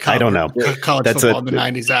point. I don't know. College football in the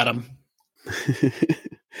 90s, Adam.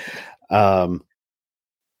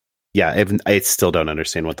 Yeah, I still don't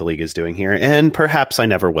understand what the league is doing here, and perhaps I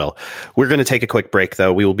never will. We're going to take a quick break,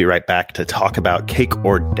 though. We will be right back to talk about Cake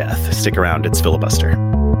or Death. Stick around. It's Filibuster.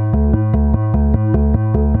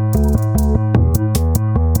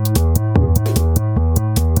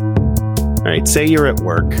 All right, say you're at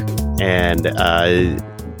work and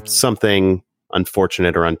something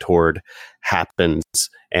unfortunate or untoward happens,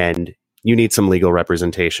 and you need some legal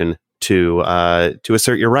representation to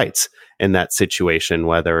assert your rights in that situation,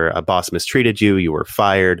 whether a boss mistreated you, you were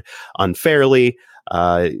fired unfairly,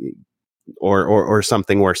 or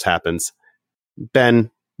something worse happens.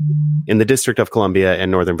 Ben, in the District of Columbia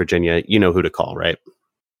and Northern Virginia, you know who to call, right?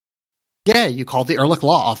 Yeah, you call the Ehrlich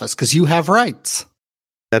Law Office because you have rights.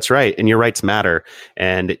 That's right. And your rights matter.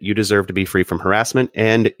 And you deserve to be free from harassment.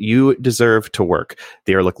 And you deserve to work.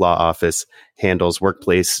 The Ehrlich Law Office handles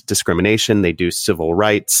workplace discrimination. They do civil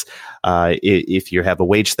rights. If you have a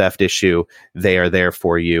wage theft issue, they are there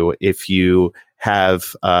for you. If you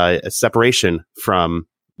have a separation from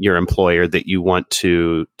your employer that you want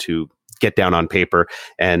to get down on paper,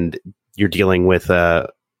 and you're dealing with a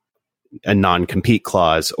non-compete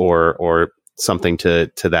clause or something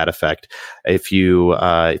to that effect. If you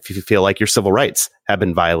feel like your civil rights have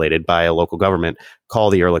been violated by a local government, call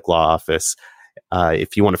the Ehrlich Law Office.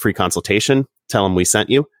 If you want a free consultation, tell them we sent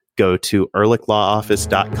you. Go to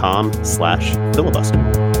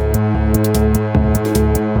ehrlichlawoffice.com/filibuster.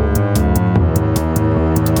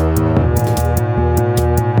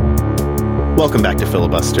 Welcome back to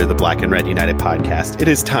Filibuster, the Black and Red United podcast. It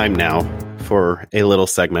is time now for a little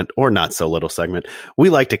segment, or not so little segment, we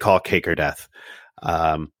like to call Cake or Death.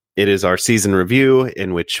 It is our season review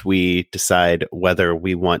in which we decide whether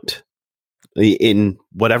we want, in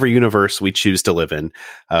whatever universe we choose to live in,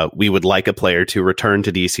 we would like a player to return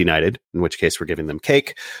to DC United, in which case we're giving them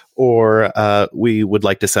cake, or we would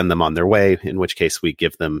like to send them on their way, in which case we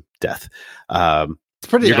give them death. It's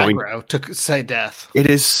pretty aggro to say death. It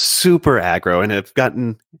is super aggro, and I've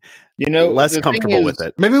gotten less comfortable with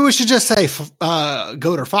it. Maybe we should just say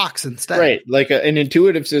goat or fox instead. Right, like an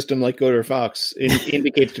intuitive system like goat or fox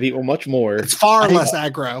indicates to people much more. It's far less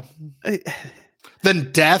aggro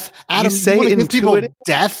than death. Adam, you want to give people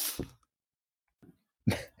death?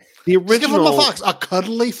 The original, give them a fox, a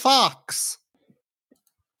cuddly fox,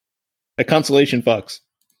 a consolation fox,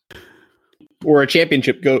 or a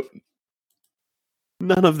championship goat.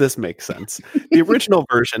 None of this makes sense. The original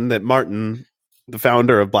version that Martin, the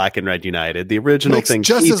founder of Black and Red United, the original makes thing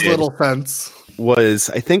just as little sense was,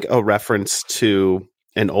 I think, a reference to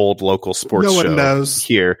an old local sports show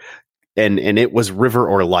here, and it was River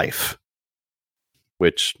or Life,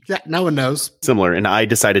 which no one knows. Similar, and I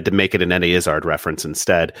decided to make it an Eddie Izzard reference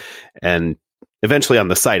instead, and eventually on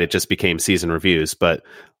the site it just became Season Reviews, but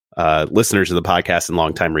listeners of the podcast and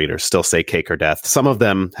longtime readers still say Cake or Death. Some of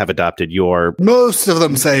them have adopted most of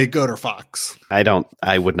them say goat or fox. I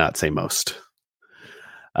would not say most.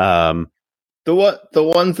 The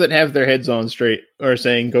ones that have their heads on straight are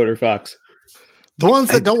saying goat or fox. The ones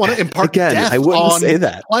that don't want to impart death I wouldn't on say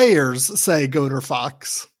that. Players say goat or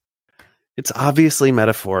fox. It's obviously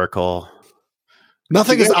metaphorical.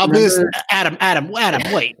 Nothing is obvious. Adam,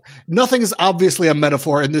 wait. Nothing is obviously a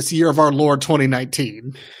metaphor in this year of our Lord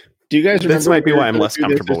 2019. Do you guys remember? This might be why I'm less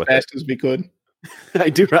comfortable with it. As fast as we could. I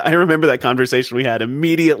do. I remember that conversation we had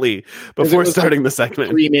immediately before starting the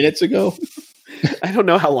segment. 3 minutes ago. I don't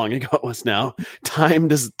know how long ago it was now. Time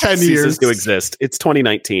ceases to exist. It's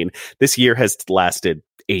 2019. This year has lasted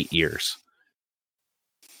 8 years.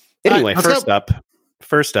 Anyway, first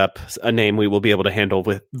up, a name we will be able to handle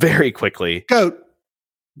with very quickly. Goat.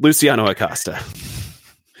 Luciano Acosta.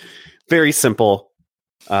 Very simple.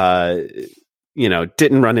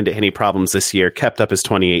 Didn't run into any problems this year. Kept up his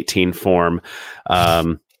 2018 form.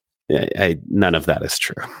 None of that is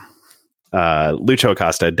true. Lucho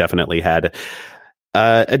Acosta definitely had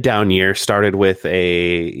a down year. Started with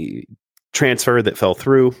a transfer that fell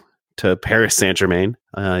through to Paris Saint-Germain.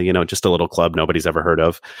 Just a little club nobody's ever heard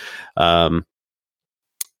of.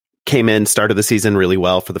 Came in, started the season really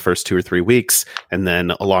well for the first 2 or 3 weeks, and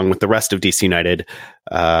then along with the rest of DC United,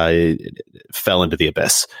 fell into the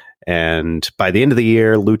abyss. And by the end of the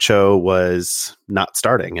year, Lucho was not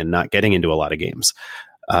starting and not getting into a lot of games.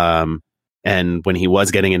 And when he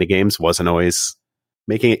was getting into games, wasn't always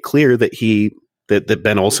making it clear that that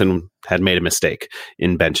Ben Olsen had made a mistake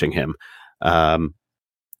in benching him.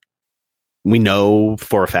 We know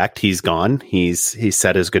for a fact he's gone. He's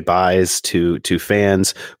said his goodbyes to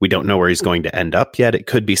fans. We don't know where he's going to end up yet. It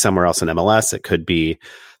could be somewhere else in MLS. It could be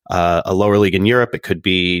a lower league in Europe. It could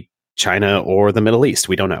be China or the Middle East.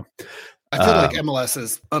 We don't know. I feel like MLS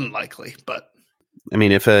is unlikely, but I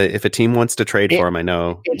mean, if a team wants to trade for him, I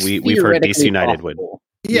know we've heard DC United would.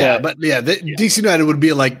 Yeah, but DC United would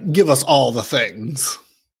be like, give us all the things.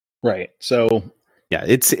 Right. So yeah,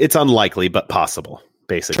 it's unlikely, but possible,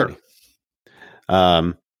 basically. Sure.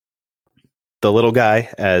 The little guy,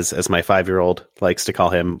 as my 5-year-old likes to call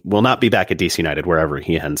him, will not be back at DC United wherever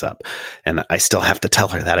he ends up. And I still have to tell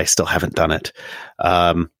her that. I still haven't done it.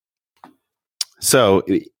 So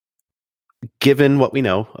given what we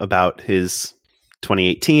know about his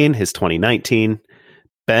 2018, his 2019,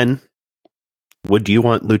 Ben, would you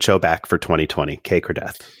want Lucho back for 2020? Cake or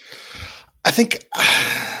death? I think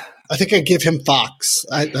I give him Fox.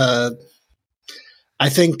 I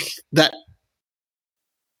think that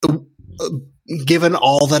given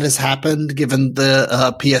all that has happened, given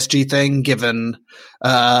the PSG thing, given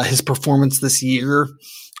his performance this year,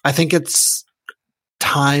 I think it's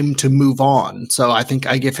time to move on. So I think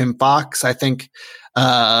I give him Fox. I think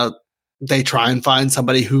they try and find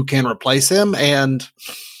somebody who can replace him. And,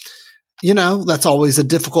 that's always a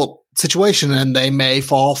difficult situation, and they may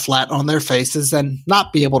fall flat on their faces and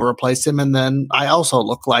not be able to replace him. And then I also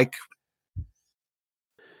look like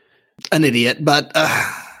an idiot, but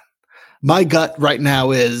my gut right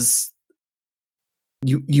now is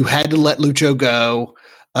you had to let Lucho go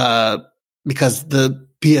because the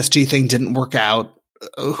PSG thing didn't work out.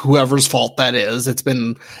 Whoever's fault that is, it's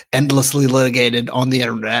been endlessly litigated on the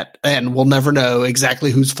internet, and we'll never know exactly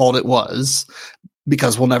whose fault it was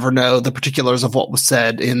because we'll never know the particulars of what was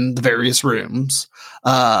said in the various rooms.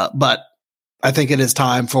 But I think it is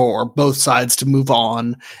time for both sides to move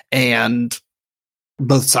on and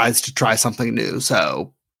both sides to try something new.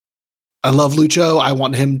 So I love Lucho.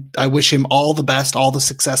 I wish him all the best, all the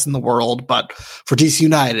success in the world. But for DC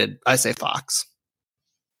United, I say Fox.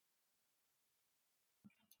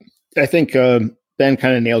 I think Ben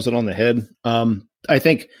kind of nails it on the head. I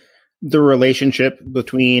think the relationship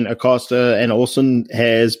between Acosta and Olsen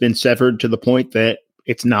has been severed to the point that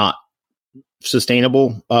it's not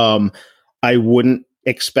sustainable. I wouldn't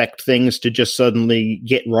expect things to just suddenly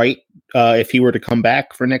get right if he were to come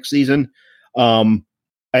back for next season.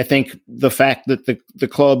 I think the fact that the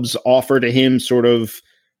club's offer to him sort of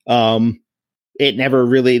it never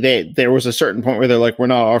really there was a certain point where they're like, we're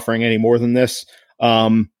not offering any more than this.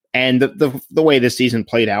 And the way this season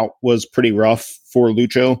played out was pretty rough for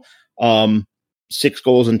Lucho. 6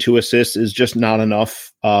 goals and 2 assists is just not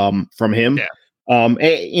enough from him. Yeah.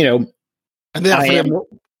 And then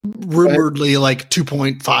rumoredly like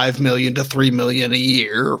 2.5 million to 3 million a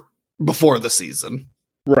year before the season.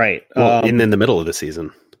 Right. Well, in the middle of the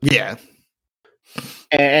season. Yeah.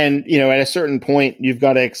 And, at a certain point, you've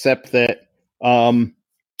got to accept that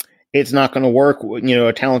it's not going to work.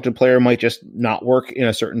 A talented player might just not work in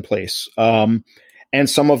a certain place. And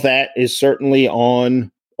some of that is certainly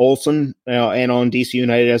on Olsen and on DC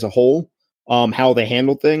United as a whole, how they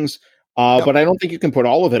handle things. But I don't think you can put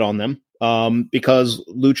all of it on them because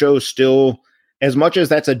Lucho still, as much as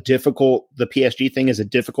that's the PSG thing is a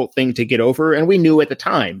difficult thing to get over. And we knew at the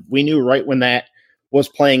time, right when that was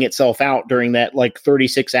playing itself out during that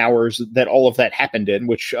 36 hours that all of that happened in,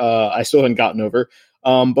 which I still hadn't gotten over.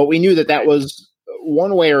 But we knew that was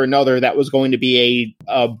one way or another that was going to be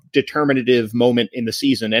a determinative moment in the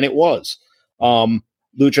season. And it was.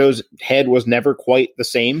 Lucho's head was never quite the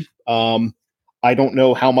same. I don't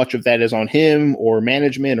know how much of that is on him or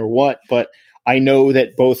management or what, but I know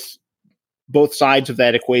that both sides of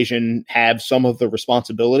that equation have some of the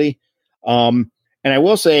responsibility. And I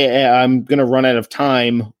will say I'm going to run out of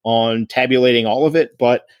time on tabulating all of it.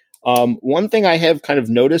 But one thing I have kind of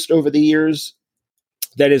noticed over the years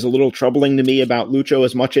that is a little troubling to me about Lucho,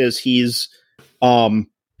 as much as he's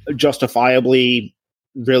justifiably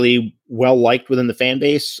really well liked within the fan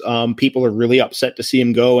base, people are really upset to see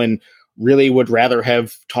him go and really would rather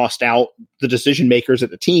have tossed out the decision makers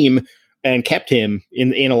at the team and kept him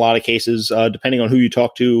in a lot of cases, depending on who you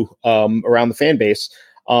talk to around the fan base.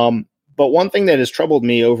 But one thing that has troubled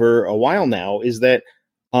me over a while now is that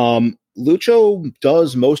Lucho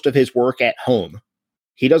does most of his work at home.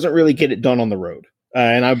 He doesn't really get it done on the road.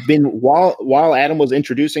 And I've been, while Adam was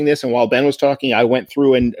introducing this and while Ben was talking, I went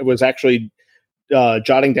through and was actually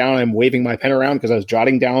jotting down, I'm waving my pen around because I was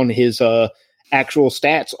jotting down his actual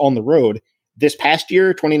stats on the road. This past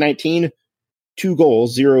year, 2019, 2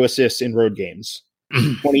 goals, 0 assists in road games.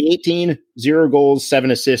 2018, 0 goals,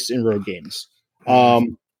 7 assists in road games.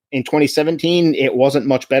 In 2017, it wasn't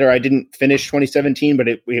much better. I didn't finish 2017, but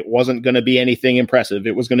it wasn't going to be anything impressive.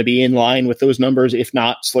 It was going to be in line with those numbers, if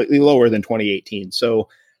not slightly lower than 2018. So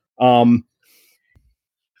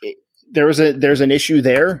there's an issue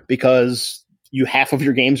there because half of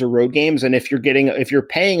your games are road games. And if you're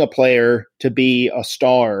paying a player to be a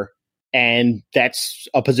star, and that's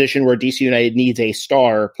a position where DC United needs a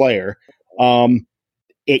star player,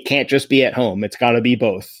 it can't just be at home. It's got to be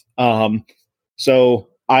both.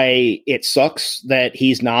 It sucks that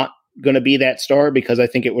he's not going to be that star because I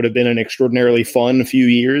think it would have been an extraordinarily fun few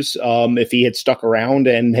years if he had stuck around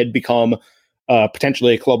and had become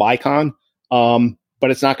potentially a club icon. But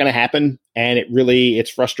it's not going to happen. And it's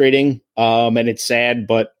frustrating and it's sad,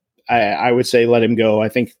 but I would say let him go. I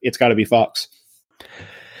think it's got to be Fox.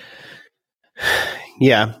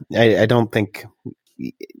 Yeah, I don't think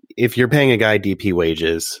if you're paying a guy DP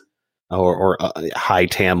wages or high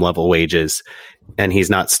TAM level wages and he's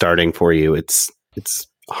not starting for you, it's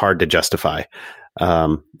hard to justify,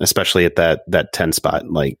 especially at that 10 spot.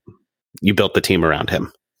 Like, you built the team around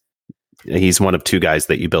him. He's one of 2 guys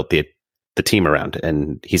that you built the team around,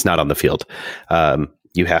 and he's not on the field.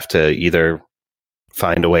 You have to either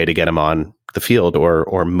find a way to get him on the field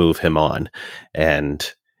or move him on. And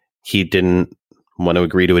he didn't want to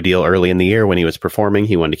agree to a deal early in the year when he was performing.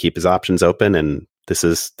 He wanted to keep his options open, and this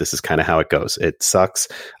is kind of how it goes. It sucks.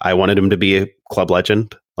 I wanted him to be a club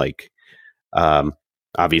legend. Like,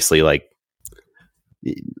 obviously, like,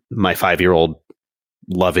 my 5-year-old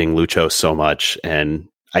loving Lucho so much and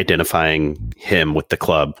identifying him with the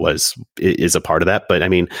club is a part of that. But I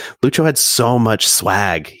mean, Lucho had so much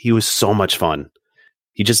swag. He was so much fun.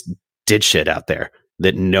 He just did shit out there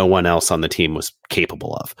that no one else on the team was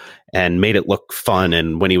capable of, and made it look fun.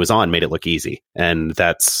 And when he was on, made it look easy. And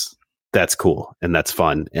that's cool. And that's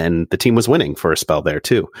fun. And the team was winning for a spell there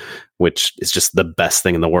too, which is just the best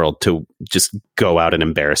thing in the world, to just go out and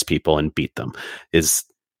embarrass people and beat them. Is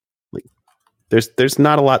like, there's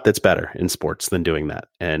not a lot that's better in sports than doing that.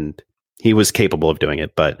 And he was capable of doing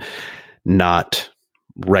it, but not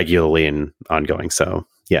regularly and ongoing. So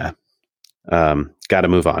yeah, got to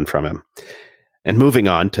move on from him. And moving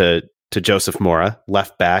on to Joseph Mora,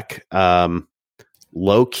 left back,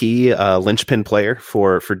 low key linchpin player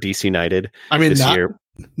for DC United. I mean,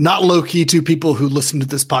 not low key to people who listen to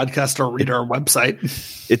this podcast or read our website.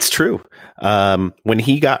 It's true. When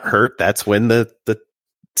he got hurt, that's when the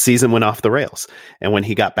season went off the rails, and when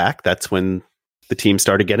he got back, that's when the team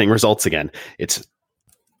started getting results again. It's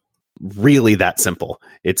really that simple.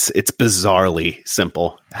 It's bizarrely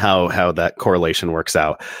simple how that correlation works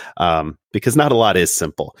out, because not a lot is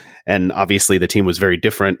simple. And obviously the team was very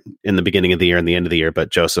different in the beginning of the year and the end of the year, but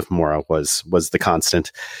Joseph Mora was the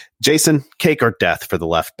constant. Jason, cake or death for the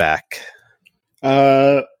left back?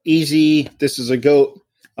 Easy. This is a GOAT.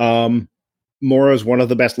 Mora is one of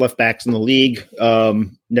the best left backs in the league.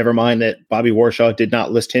 Never mind that Bobby Warshaw did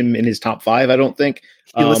not list him in his top 5, I don't think.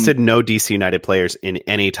 He listed no DC United players in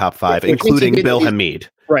any top 5, including Bill Hamid.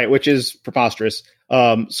 Right, which is preposterous.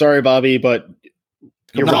 Sorry, Bobby, but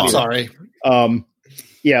you're wrong. Sorry.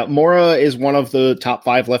 Yeah, Mora is one of the top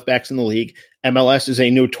 5 left backs in the league. MLS is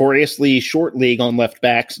a notoriously short league on left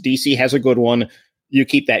backs. DC has a good one. You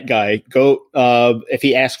keep that guy. Go. If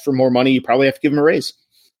he asks for more money, you probably have to give him a raise.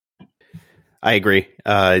 I agree.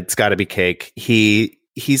 It's got to be cake.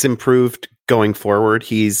 He's improved going forward.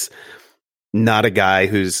 He's not a guy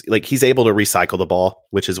who's like, he's able to recycle the ball,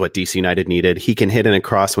 which is what DC United needed. He can hit it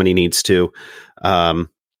across when he needs to.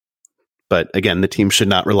 But again, the team should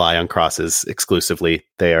not rely on crosses exclusively.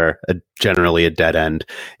 They are generally a dead end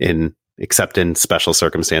except in special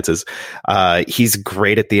circumstances. He's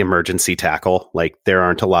great at the emergency tackle. Like, there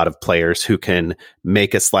aren't a lot of players who can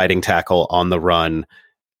make a sliding tackle on the run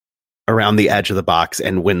around the edge of the box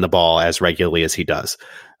and win the ball as regularly as he does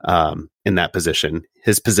in that position.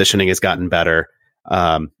 His positioning has gotten better,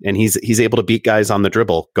 and he's able to beat guys on the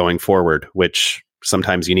dribble going forward, which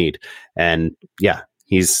sometimes you need. And yeah,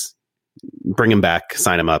 bring him back,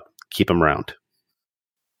 sign him up, keep him around.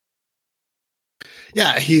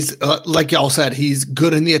 Yeah, he's like y'all said, he's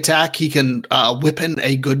good in the attack. He can whip in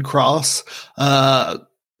a good cross,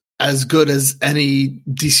 as good as any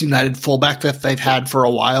DC United fullback that they've had for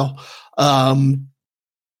a while.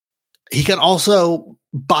 He can also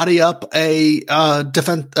body up an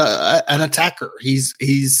attacker.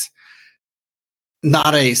 He's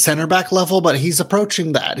not a center back level, but he's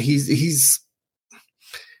approaching that. He's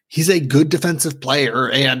a good defensive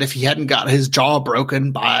player, and if he hadn't got his jaw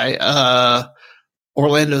broken by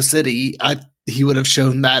Orlando City, he would have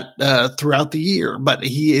shown that throughout the year. But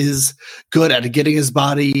he is good at getting his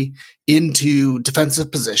body into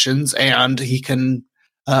defensive positions, and he can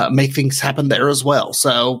make things happen there as well.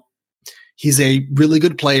 So he's a really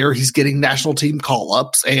good player. He's getting national team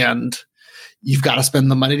call-ups, and you've got to spend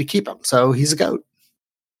the money to keep him. So he's a GOAT.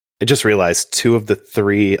 I just realized 2 of the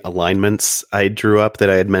 3 alignments I drew up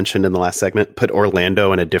that I had mentioned in the last segment put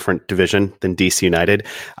Orlando in a different division than DC United.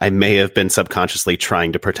 I may have been subconsciously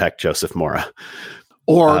trying to protect Joseph Mora.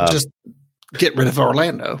 Or just get rid of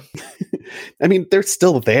Orlando. I mean, they're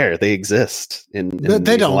still there. They exist in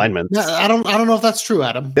these alignments. I don't know if that's true,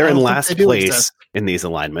 Adam. They're in last place in these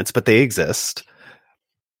alignments, but they exist.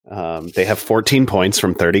 They have 14 points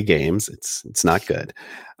from 30 games. It's not good.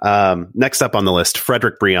 Next up on the list,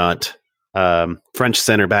 Frederick Briant, French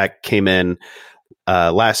center back, came in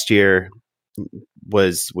last year,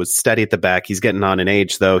 was steady at the back. He's getting on in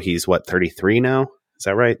age, though. He's 33 now? Is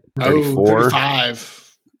that right? 34?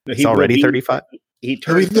 35. He's already 35?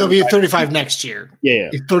 He'll be 35 next year. Yeah.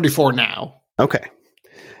 He's 34 now. Okay.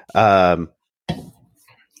 What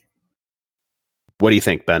do you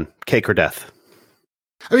think, Ben? Cake or death?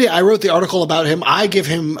 Oh yeah, I wrote the article about him. I give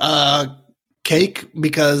him cake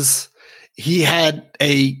because he had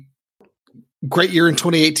a great year in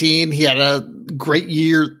 2018. He had a great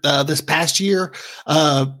year this past year.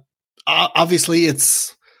 Obviously,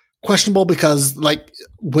 it's questionable because, like,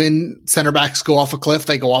 when center backs go off a cliff,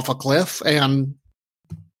 they go off a cliff, and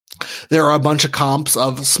there are a bunch of comps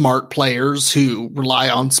of smart players who rely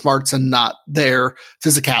on smarts and not their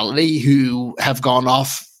physicality who have gone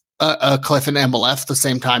off a cliff in MLF the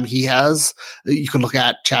same time he has. You can look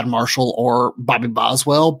at Chad Marshall or Bobby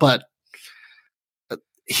Boswell, but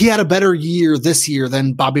he had a better year this year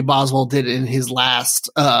than Bobby Boswell did in his last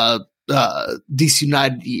DC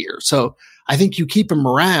United year. So I think you keep him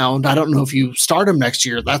around. I don't know if you start him next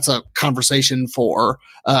year. That's a conversation for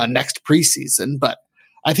next preseason, but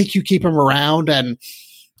I think you keep him around, and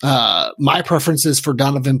my preference is for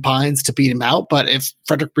Donovan Pines to beat him out. But if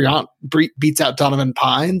Frederick Briant beats out Donovan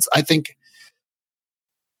Pines, I think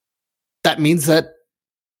that means that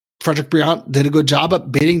Frederick Briant did a good job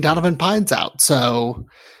at beating Donovan Pines out. So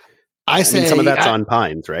I say some of that's on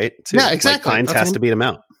Pines, right? Too. Yeah, exactly. Like Pines has to beat him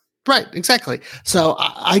out. Right, exactly. So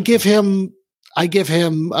I give him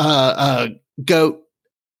a GOAT.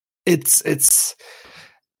 It's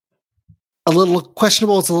a little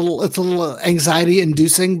questionable. It's a little anxiety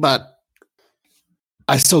inducing, but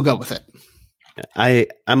I still go with it.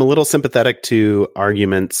 I'm a little sympathetic to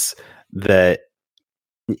arguments that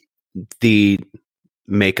the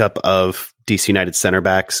makeup of DC United center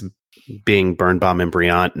backs being Birnbaum and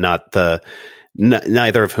Briant,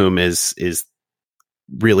 neither of whom is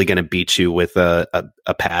really going to beat you with a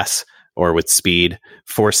pass or with speed,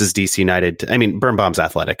 forces DC United to, I mean, Birnbaum's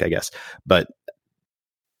athletic, I guess, but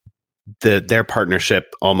their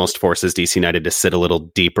partnership almost forces DC United to sit a little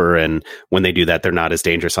deeper, and when they do that, they're not as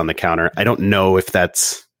dangerous on the counter. I don't know if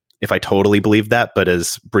I totally believe that, but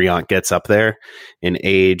as Briant gets up there in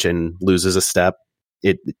age and loses a step,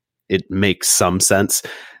 it makes some sense.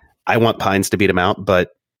 I want Pines to beat him out, but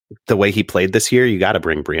the way he played this year, you got to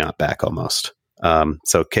bring Briant back almost.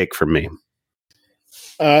 So cake for me.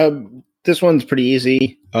 This one's pretty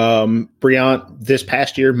easy. Briant this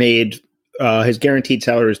past year made his guaranteed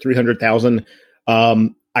salary is $300,000.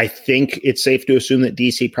 I think it's safe to assume that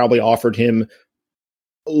DC probably offered him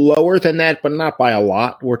lower than that, but not by a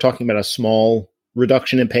lot. We're talking about a small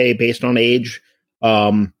reduction in pay based on age.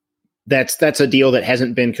 That's a deal that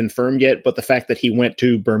hasn't been confirmed yet, but the fact that he went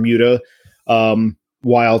to Bermuda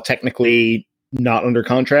while technically not under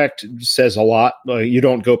contract says a lot. You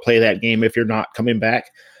don't go play that game if you're not coming back.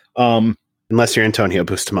 Unless you're Antonio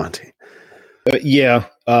Bustamante. Yeah.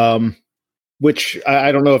 Which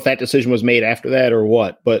I don't know if that decision was made after that or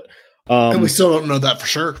what, but and we still don't know that for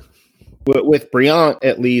sure. With Briant,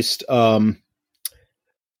 at least, the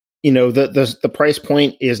price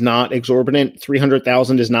point is not exorbitant.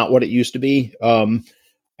 300,000 is not what it used to be.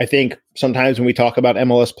 I think sometimes when we talk about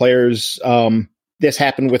MLS players, this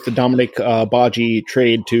happened with the Dominic Baji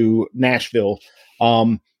trade to Nashville.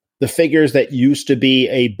 The figures that used to be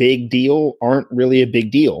a big deal aren't really a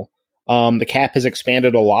big deal. The cap has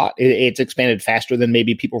expanded a lot. It's expanded faster than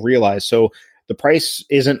maybe people realize. So the price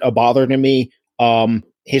isn't a bother to me.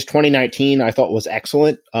 His 2019 I thought was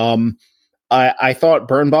excellent. I thought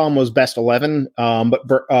Birnbaum was best 11,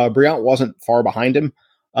 but Briant wasn't far behind him.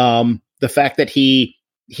 The fact that he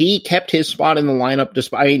kept his spot in the lineup,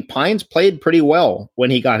 despite Pines played pretty well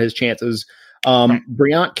when he got his chances.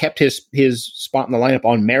 Briant kept his spot in the lineup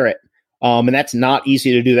on merit, and that's not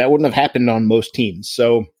easy to do. That wouldn't have happened on most teams.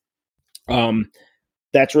 So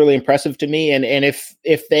that's really impressive to me. And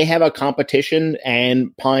if they have a competition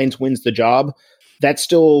and Pines wins the job, that's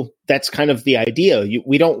kind of the idea.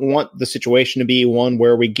 We don't want the situation to be one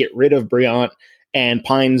where we get rid of Briant and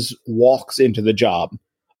Pines walks into the job.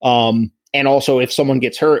 And also, if someone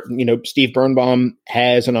gets hurt, Steve Birnbaum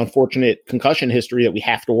has an unfortunate concussion history that we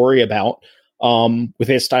have to worry about with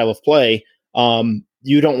his style of play.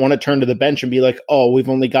 You don't want to turn to the bench and be like, oh, we've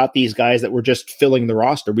only got these guys that we're just filling the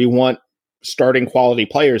roster. We want starting quality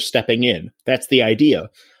players stepping in. That's the idea.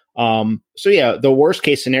 So yeah, the worst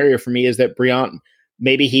case scenario for me is that Briant,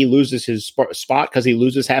 maybe he loses his spot because he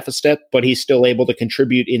loses half a step, but he's still able to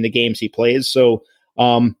contribute in the games he plays. So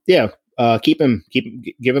give him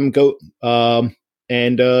GOAT.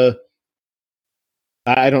 And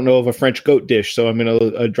I don't know of a French goat dish, so I'm going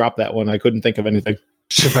to drop that one. I couldn't think of anything.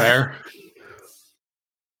 Chevere.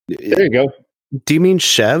 There you go. Do you mean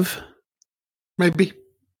Chev? Maybe.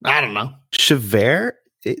 I don't know. Chevere?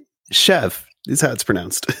 Chev is how it's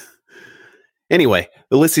pronounced. Anyway,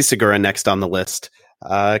 Ulisses Segura next on the list.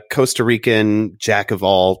 Costa Rican jack of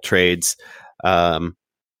all trades.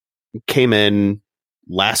 Came in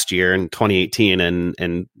last year in 2018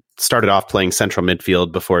 and started off playing central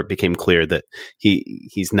midfield before it became clear that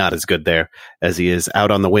he's not as good there as he is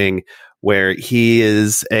out on the wing, where he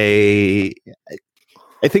is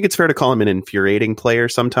I think it's fair to call him an infuriating player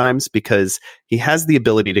sometimes, because he has the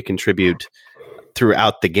ability to contribute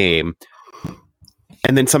throughout the game,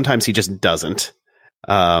 and then sometimes he just doesn't.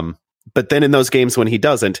 But then in those games when he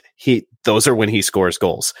doesn't, those are when he scores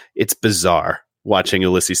goals. It's bizarre. watching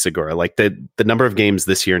Ulysses Segura. Like the number of games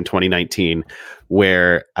this year in 2019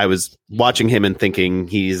 where I was watching him and thinking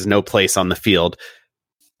he's no place on the field.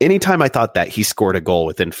 Anytime I thought that, he scored a goal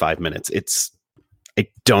within 5 minutes. I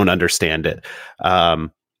don't understand it.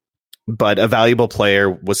 But a valuable player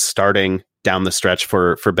was starting down the stretch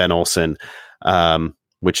for Ben Olsen,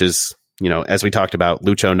 which is, as we talked about,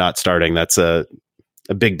 Lucho not starting, that's a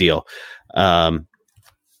big deal.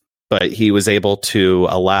 But he was able to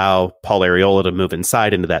allow Paul Arriola to move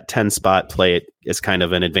inside into that 10 spot, play it as kind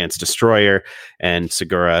of an advanced destroyer, and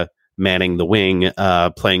Segura manning the wing,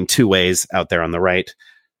 playing two ways out there on the right.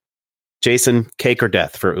 Jason, cake or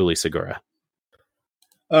death for Uli Segura?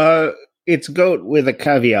 It's GOAT with a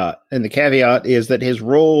caveat, and the caveat is that his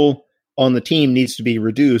role on the team needs to be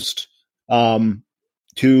reduced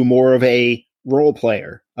to more of a role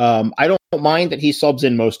player. I don't mind that he subs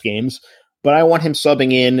in most games, but I want him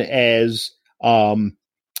subbing in as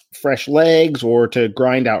fresh legs or to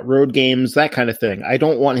grind out road games, that kind of thing. I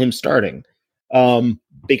don't want him starting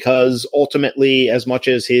because ultimately, as much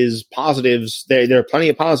as his positives, there are plenty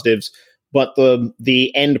of positives, but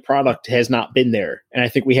the end product has not been there. And I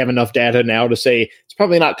think we have enough data now to say it's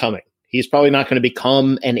probably not coming. He's probably not going to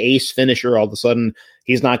become an ace finisher all of a sudden.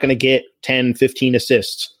 He's not going to get 10, 15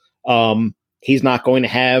 assists. He's not going to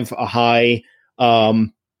have a high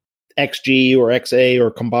XG or XA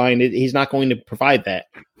or combined. He's not going to provide that.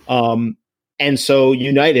 And so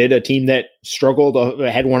United, a team that struggled,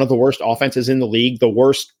 had one of the worst offenses in the league, the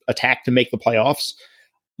worst attack to make the playoffs,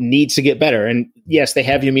 needs to get better. And yes, they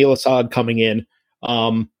have Yamil Assad coming in.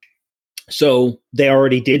 So they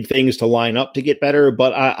already did things to line up to get better,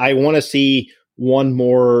 but I want to see one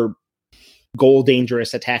more goal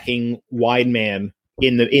dangerous attacking wide man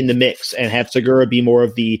in the mix and have Segura be more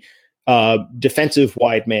of the defensive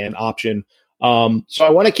wide man option. So I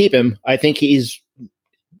want to keep him. I think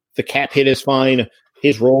the cap hit is fine.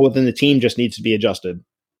 His role within the team just needs to be adjusted.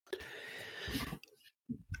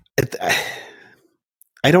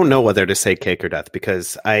 I don't know whether to say cake or death,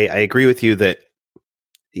 because I agree with you that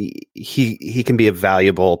he can be a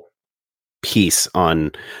valuable piece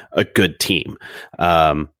on a good team.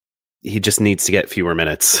 He just needs to get fewer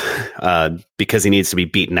minutes because he needs to be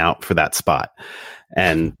beaten out for that spot.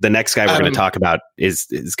 And the next guy we're going to talk about is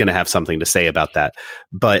going to have something to say about that.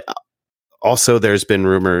 But also there's been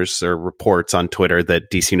rumors or reports on Twitter that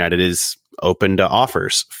DC United is open to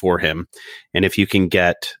offers for him. And if you can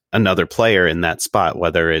get another player in that spot,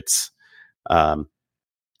 whether it's a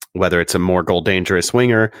more goal dangerous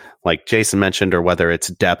winger, like Jason mentioned, or whether it's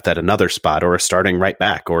depth at another spot or a starting right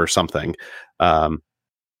back or something,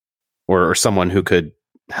 or someone who could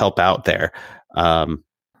help out there.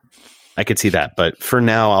 I could see that, but for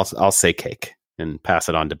now I'll say cake and pass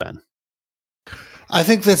it on to Ben. I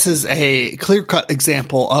think this is a clear-cut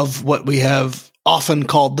example of what we have often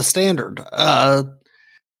called the standard. I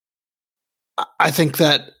think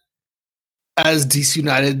that as DC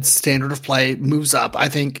United's standard of play moves up, I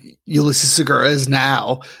think Ulysses Segura is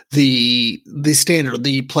now the standard,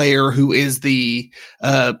 the player who is the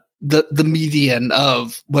median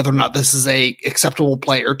of whether or not this is a acceptable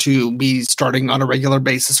player to be starting on a regular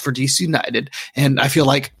basis for DC United. And I feel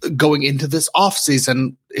like going into this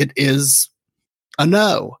offseason, it is a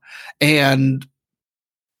no. And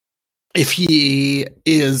if he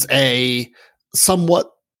is a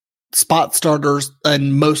somewhat spot starter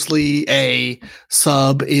and mostly a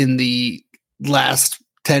sub in the last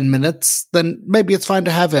 10 minutes, then maybe it's fine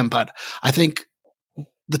to have him. But I think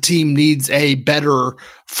the team needs a better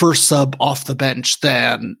first sub off the bench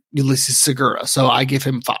than Ulysses Segura. So I give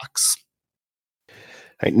him Fox. All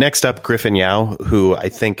right, next up, Griffin Yao, who I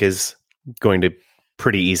think is going to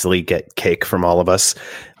pretty easily get cake from all of us.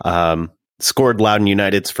 Scored Loudoun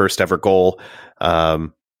United's first ever goal.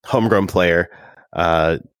 Homegrown player.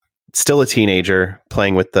 Still a teenager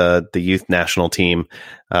playing with the youth national team.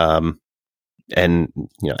 And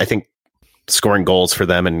I think scoring goals for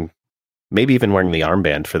them and maybe even wearing the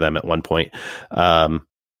armband for them at one point.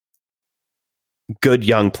 Good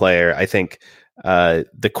young player. I think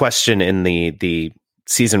the question in the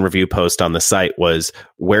season review post on the site was,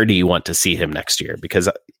 where do you want to see him next year? Because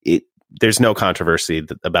there's no controversy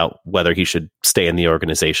about whether he should stay in the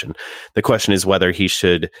organization. The question is whether he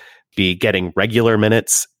should be getting regular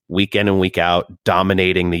minutes week in and week out,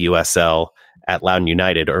 dominating the USL at Loudoun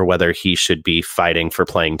United, or whether he should be fighting for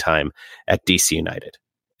playing time at DC United.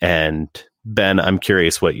 And Ben, I'm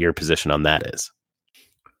curious what your position on that is.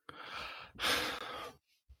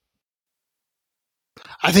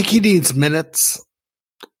 I think he needs minutes.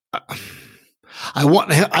 I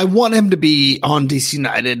want him to be on DC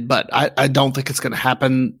United, but I don't think it's going to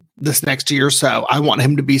happen this next year. So I want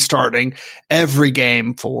him to be starting every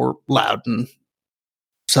game for Loudoun.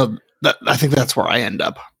 So I think that's where I end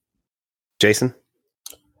up. Jason?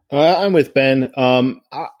 I'm with Ben.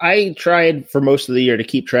 I tried for most of the year to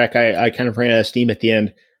keep track. I kind of ran out of steam at the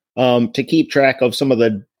end to keep track of some of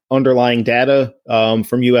the underlying data from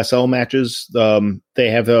USL matches. They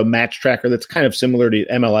have a match tracker that's kind of similar to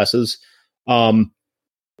MLS's. And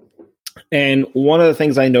one of the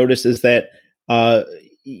things I noticed is that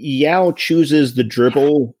Yao chooses the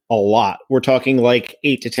dribble a lot. We're talking like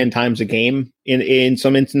 8 to 10 times a game in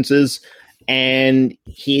some instances. And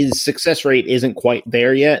his success rate isn't quite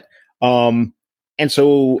there yet. And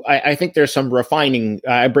so I think there's some refining.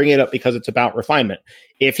 I bring it up because it's about refinement.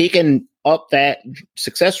 If he can up that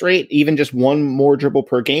success rate, even just one more dribble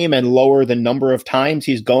per game and lower the number of times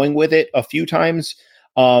he's going with it a few times,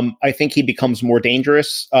 I think he becomes more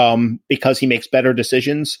dangerous because he makes better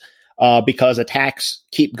decisions because attacks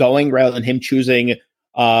keep going rather than him choosing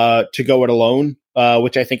to go it alone,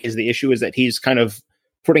 which I think is the issue, is that he's kind of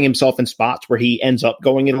putting himself in spots where he ends up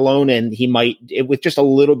going it alone, and he might, with just a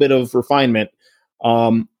little bit of refinement,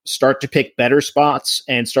 start to pick better spots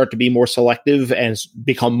and start to be more selective and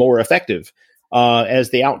become more effective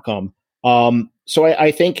as the outcome. So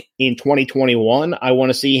I think in 2021, I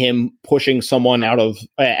want to see him pushing someone out of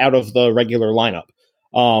the regular lineup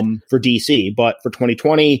for DC. But for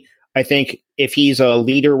 2020, I think if he's a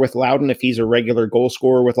leader with Loudoun, if he's a regular goal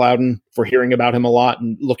scorer with Loudoun, for hearing about him a lot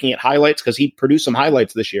and looking at highlights, because he produced some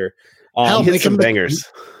highlights this year. He hit some bangers.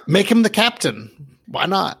 Make him the captain. Why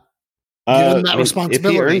not? Give him that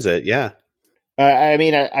responsibility. If he earns it, yeah. I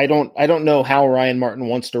mean, I don't know how Ryan Martin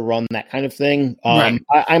wants to run that kind of thing. Right.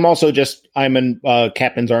 I'm a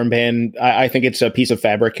captain's armband. I think it's a piece of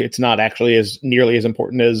fabric. It's not actually as nearly as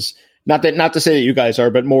important as, not to say that you guys are,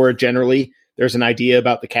 but more generally, there's an idea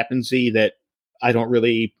about the captaincy that I don't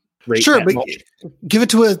really rate. Sure, that but much. Give it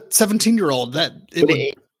to a 17-year-old.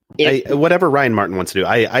 Whatever Ryan Martin wants to do,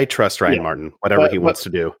 I trust Ryan Martin. Whatever he wants to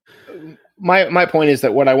do. My point is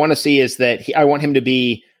that what I want to see is that I want him to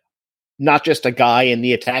be not just a guy in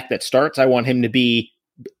the attack that starts. I want him to be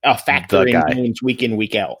a factor in games week in,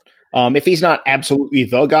 week out. If he's not absolutely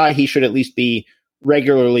the guy, he should at least be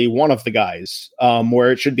regularly one of the guys,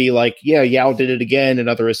 where it should be like, yeah, Yao did it again,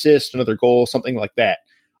 another assist, another goal, something like that.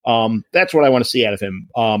 That's what I want to see out of him.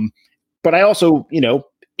 But I also,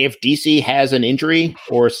 if DC has an injury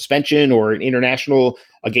or a suspension or an international,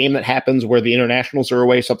 a game that happens where the internationals are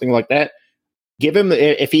away, something like that, give him,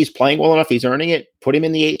 if he's playing well enough, he's earning it, put him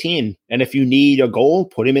in the 18. And if you need a goal,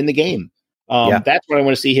 put him in the game. That's what I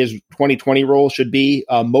want to see his 2020 role should be,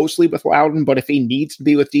 mostly with Loudoun. But if he needs to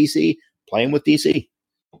be with DC, play him with DC.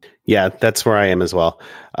 Yeah, that's where I am as well.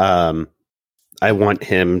 I want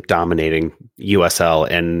him dominating USL,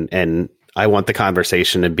 and I want the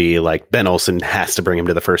conversation to be like Ben Olsen has to bring him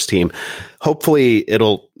to the first team. Hopefully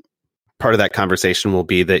part of that conversation will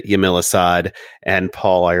be that Yamil Assad and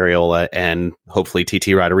Paul Arriola and hopefully TT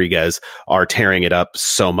Rodriguez are tearing it up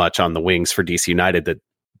so much on the wings for DC United that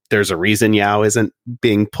there's a reason Yao isn't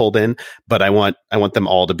being pulled in, but I want them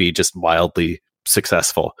all to be just wildly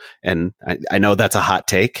successful. And I know that's a hot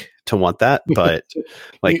take to want that, but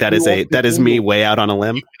like that is me way out on a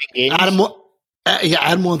limb.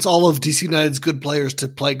 Adam wants all of DC United's good players to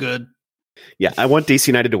play good. Yeah, I want DC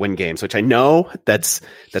United to win games, which I know that's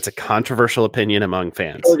a controversial opinion among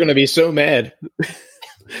fans. We're going to be so mad.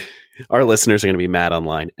 Our listeners are going to be mad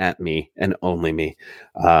online at me and only me.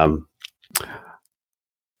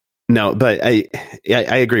 No, but I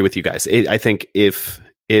agree with you guys. I think if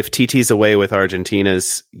TT's away with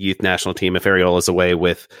Argentina's youth national team, if Arriola's away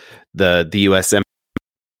with the USM,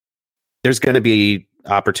 there's going to be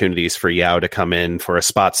opportunities for Yao to come in for a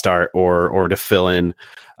spot start or to fill in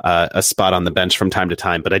a spot on the bench from time to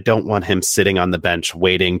time. But I don't want him sitting on the bench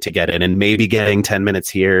waiting to get in and maybe getting 10 minutes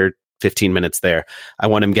here, 15 minutes there. I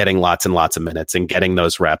want him getting lots and lots of minutes and getting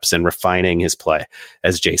those reps and refining his play,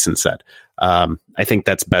 as Jason said. I think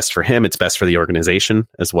that's best for him. It's best for the organization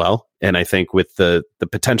as well. And I think with the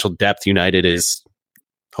potential depth United is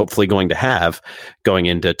hopefully going to have going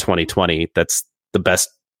into 2020, that's the best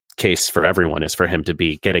case for everyone, is for him to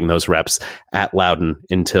be getting those reps at Loudoun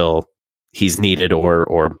until he's needed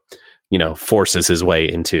or forces his way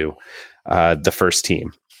into the first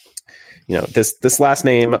team. This last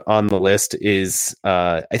name on the list is,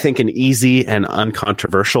 I think, an easy and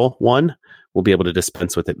uncontroversial one. We'll be able to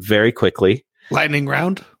dispense with it very quickly. Lightning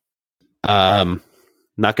round? Not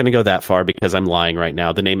going to go that far because I'm lying right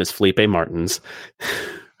now. The name is Felipe Martins.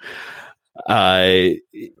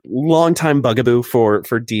 Longtime bugaboo for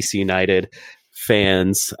DC United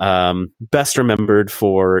fans. Best remembered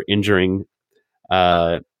for injuring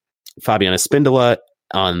Fabian Espindola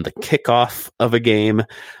on the kickoff of a game.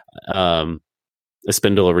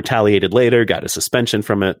 Espindola retaliated later, got a suspension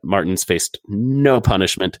from it. Martins faced no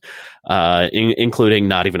punishment, including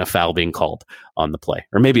not even a foul being called on the play,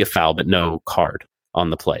 or maybe a foul, but no card on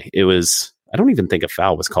the play. I don't even think a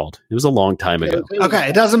foul was called. It was a long time ago. Okay,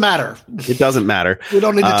 it doesn't matter. It doesn't matter. We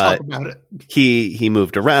don't need to talk about it. He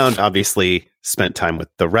moved around, obviously spent time with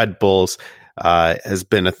the Red Bulls, has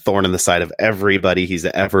been a thorn in the side of everybody he's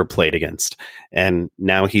ever played against. And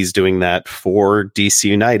now he's doing that for DC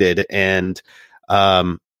United. And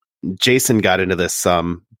Jason got into this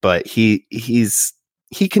some, but he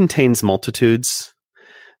contains multitudes.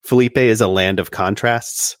 Felipe is a land of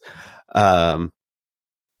contrasts.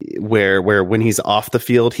 Where when he's off the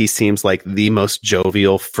field, he seems like the most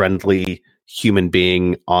jovial, friendly human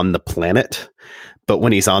being on the planet. But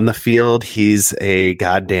when he's on the field, he's a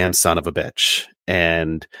goddamn son of a bitch.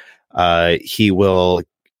 And he will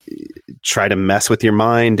try to mess with your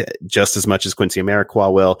mind just as much as Quincy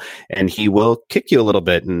Amarikwa will. And he will kick you a little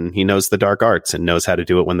bit. And he knows the dark arts and knows how to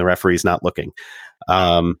do it when the referee's not looking.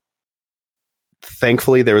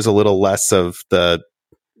 Thankfully, there was a little less of the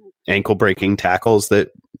ankle breaking tackles that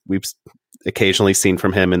we've occasionally seen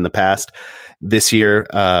from him in the past this year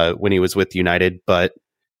when he was with United, but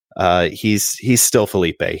he's still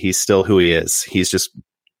Felipe. He's still who he is. He's just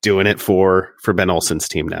doing it for Ben Olsen's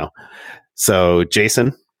team now. So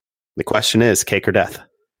Jason, the question is cake or death?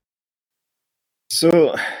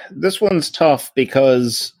 So this one's tough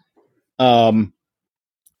because,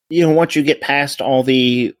 once you get past all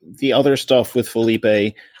the other stuff with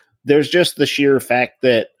Felipe, there's just the sheer fact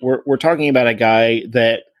that we're talking about a guy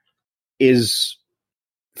that is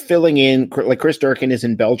filling in, like Chris Durkin is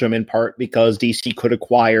in Belgium in part because DC could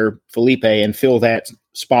acquire Felipe and fill that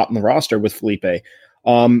spot in the roster with Felipe.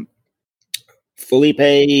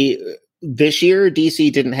 Felipe, this year,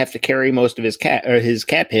 DC didn't have to carry most of his cap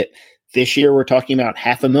hit. This year, we're talking about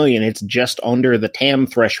 $500,000. It's just under the TAM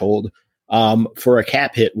threshold for a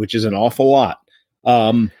cap hit, which is an awful lot.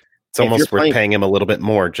 It's almost worth paying him a little bit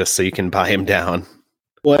more just so you can buy him down.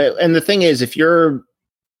 Well, and the thing is, if you're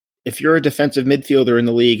a defensive midfielder in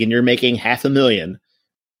the league and you're making $500,000,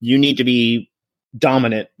 you need to be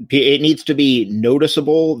dominant. It needs to be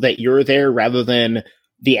noticeable that you're there rather than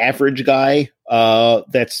the average guy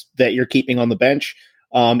that you're keeping on the bench.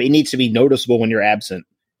 It needs to be noticeable when you're absent.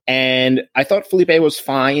 And I thought Felipe was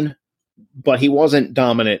fine, but he wasn't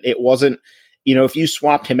dominant. It wasn't, if you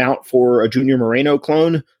swapped him out for a Junior Moreno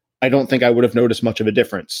clone, I don't think I would have noticed much of a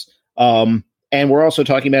difference. And we're also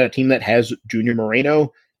talking about a team that has Junior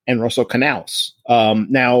Moreno and Russell Canals.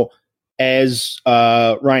 Now, as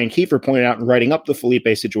Ryan Kiefer pointed out in writing up the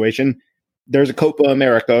Felipe situation, there's a Copa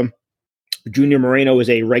America. Junior Moreno is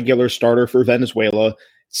a regular starter for Venezuela.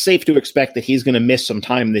 It's safe to expect that he's going to miss some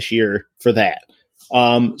time this year for that.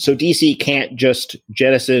 So DC can't just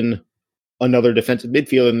jettison another defensive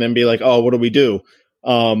midfielder and then be like, oh, what do we do?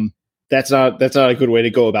 That's not a good way to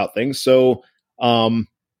go about things. So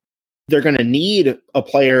they're going to need a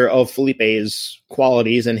player of Felipe's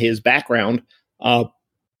qualities and his background. But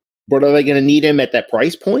are they going to need him at that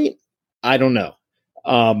price point? I don't know.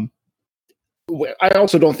 I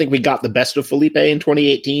also don't think we got the best of Felipe in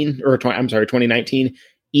 2019,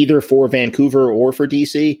 either for Vancouver or for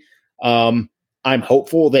DC. I'm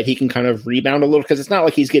hopeful that he can kind of rebound a little because it's not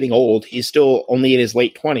like he's getting old. He's still only in his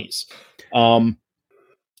late 20s,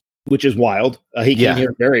 which is wild. He came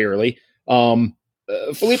here very early.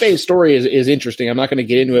 Felipe's story is interesting. I'm not going to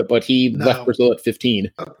get into it, but he left Brazil at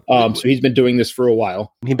 15. So he's been doing this for a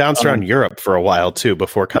while. He bounced around Europe for a while too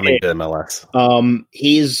before coming to MLS.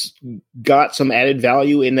 He's got some added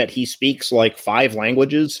value in that he speaks like 5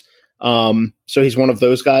 languages. So he's one of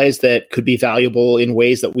those guys that could be valuable in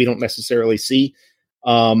ways that we don't necessarily see.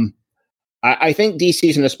 I think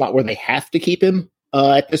DC's in a spot where they have to keep him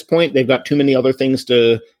at this point. They've got too many other things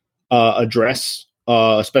to address,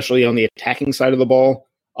 especially on the attacking side of the ball,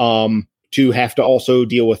 to have to also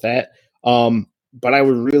deal with that. But I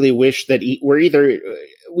would really wish that we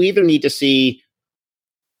either need to see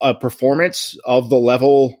a performance of the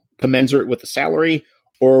level commensurate with the salary,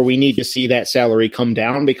 or we need to see that salary come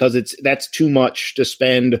down because that's too much to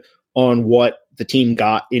spend on what the team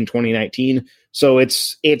got in 2019. So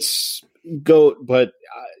it's go, but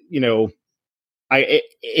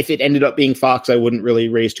if it ended up being Fox, I wouldn't really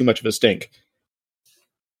raise too much of a stink.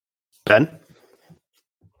 Ben?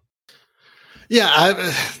 Yeah,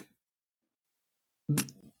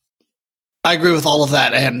 I agree with all of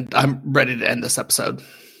that, and I'm ready to end this episode.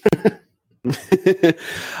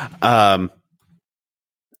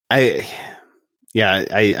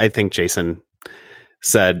 I think Jason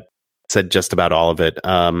said said just about all of it.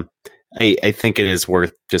 I think it is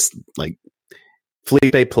worth just like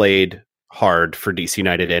Felipe played hard for DC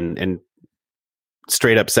United and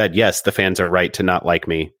straight up said, yes, the fans are right to not like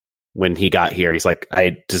me. When he got here, he's like,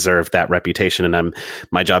 I deserve that reputation, and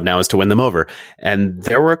my job now is to win them over. And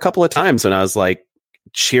there were a couple of times when I was like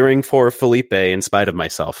cheering for Felipe in spite of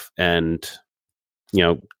myself. And, you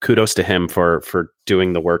know, kudos to him for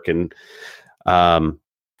doing the work and, you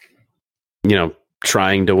know,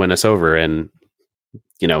 trying to win us over and,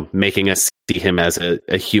 you know, making us see him as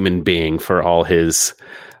a human being for all his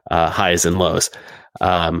highs and lows.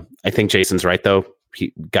 I think Jason's right, though.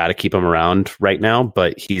 He got to keep him around right now,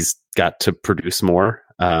 but he's got to produce more,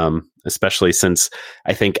 especially since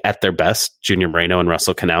I think at their best, Junior Moreno and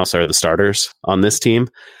Russell Canouse are the starters on this team.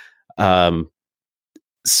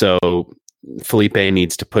 So Felipe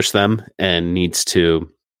needs to push them and needs to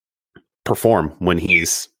perform when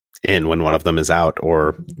he's in, when one of them is out,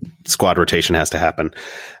 or squad rotation has to happen.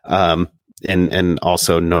 And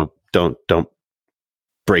also don't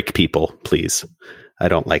break people, please. I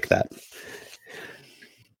don't like that.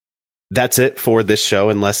 That's it for this show,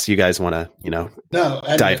 unless you guys want to, you know,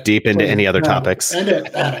 dive deep into any other topics. End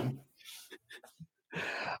it, Adam.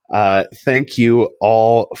 Thank you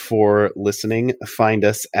all for listening. Find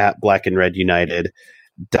us at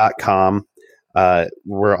blackandredunited.com.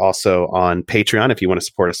 We're also on Patreon. If you want to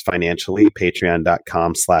support us financially,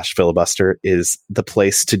 patreon.com/filibuster is the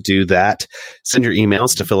place to do that. Send your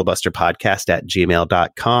emails to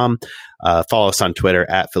filibusterpodcast@gmail.com. Follow us on Twitter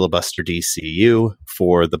at filibusterdcu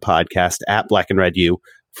for the podcast, at Black and Red U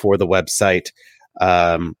for the website.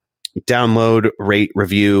 Download, rate,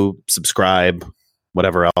 review, subscribe,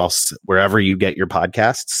 whatever else, wherever you get your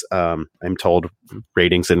podcasts. I'm told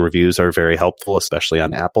ratings and reviews are very helpful, especially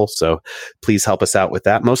on Apple. So please help us out with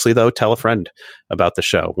that. Mostly, though, tell a friend about the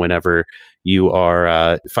show. Whenever you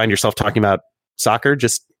are find yourself talking about soccer,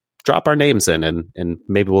 just drop our names in and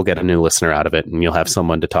maybe we'll get a new listener out of it, and you'll have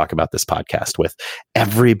someone to talk about this podcast with.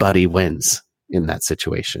 Everybody wins in that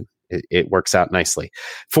situation. It works out nicely.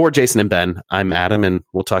 For Jason and Ben, I'm Adam, and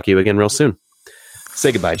we'll talk to you again real soon.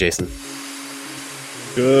 Say goodbye, Jason.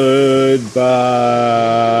 Goodbye.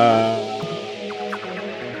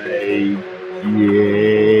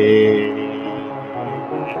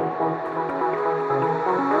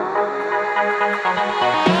 Yeah.